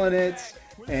absolutely killing it.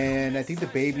 And I think the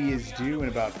baby is due in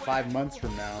about 5 months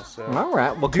from now. So all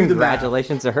right. Well,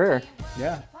 congratulations to her.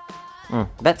 Yeah.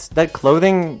 That's that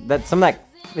clothing. That some of that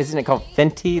isn't it called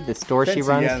Fenty? The store Fenty, she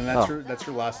runs. Yeah, and that's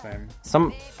her last name.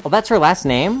 That's her last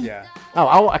name. Yeah.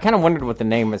 Oh, I kind of wondered what the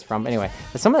name was from. Anyway,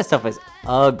 but some of that stuff is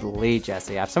ugly,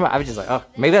 Jesse. I was just like, oh,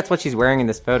 maybe that's what she's wearing in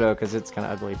this photo because it's kind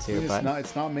of ugly too.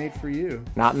 It's not made for you.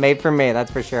 Not made for me. That's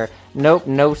for sure. Nope,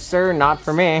 no sir, not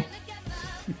for me.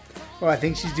 Well, I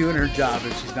think she's doing her job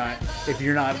if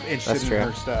you're not interested in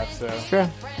her stuff. So that's true.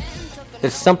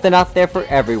 There's something out there for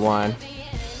everyone.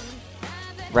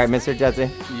 Right, Mr. Jesse?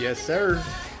 Yes, sir. All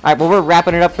right, well, we're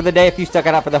wrapping it up for the day. If you stuck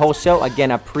it out for the whole show, again,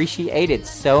 appreciate it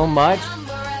so much.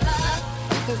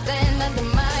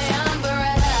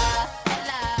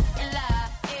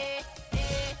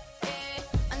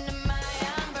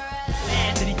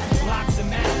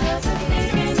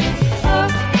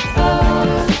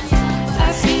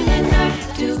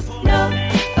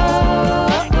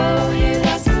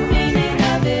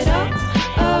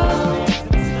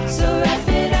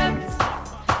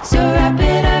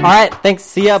 right, thanks.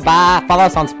 See ya. Bye. Follow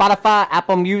us on Spotify,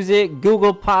 Apple Music,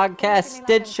 Google Podcasts,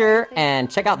 Stitcher, and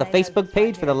check out the Facebook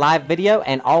page for the live video.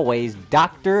 And always,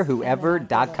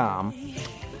 drwhoever.com.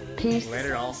 Peace.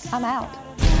 Later, all. I'm out.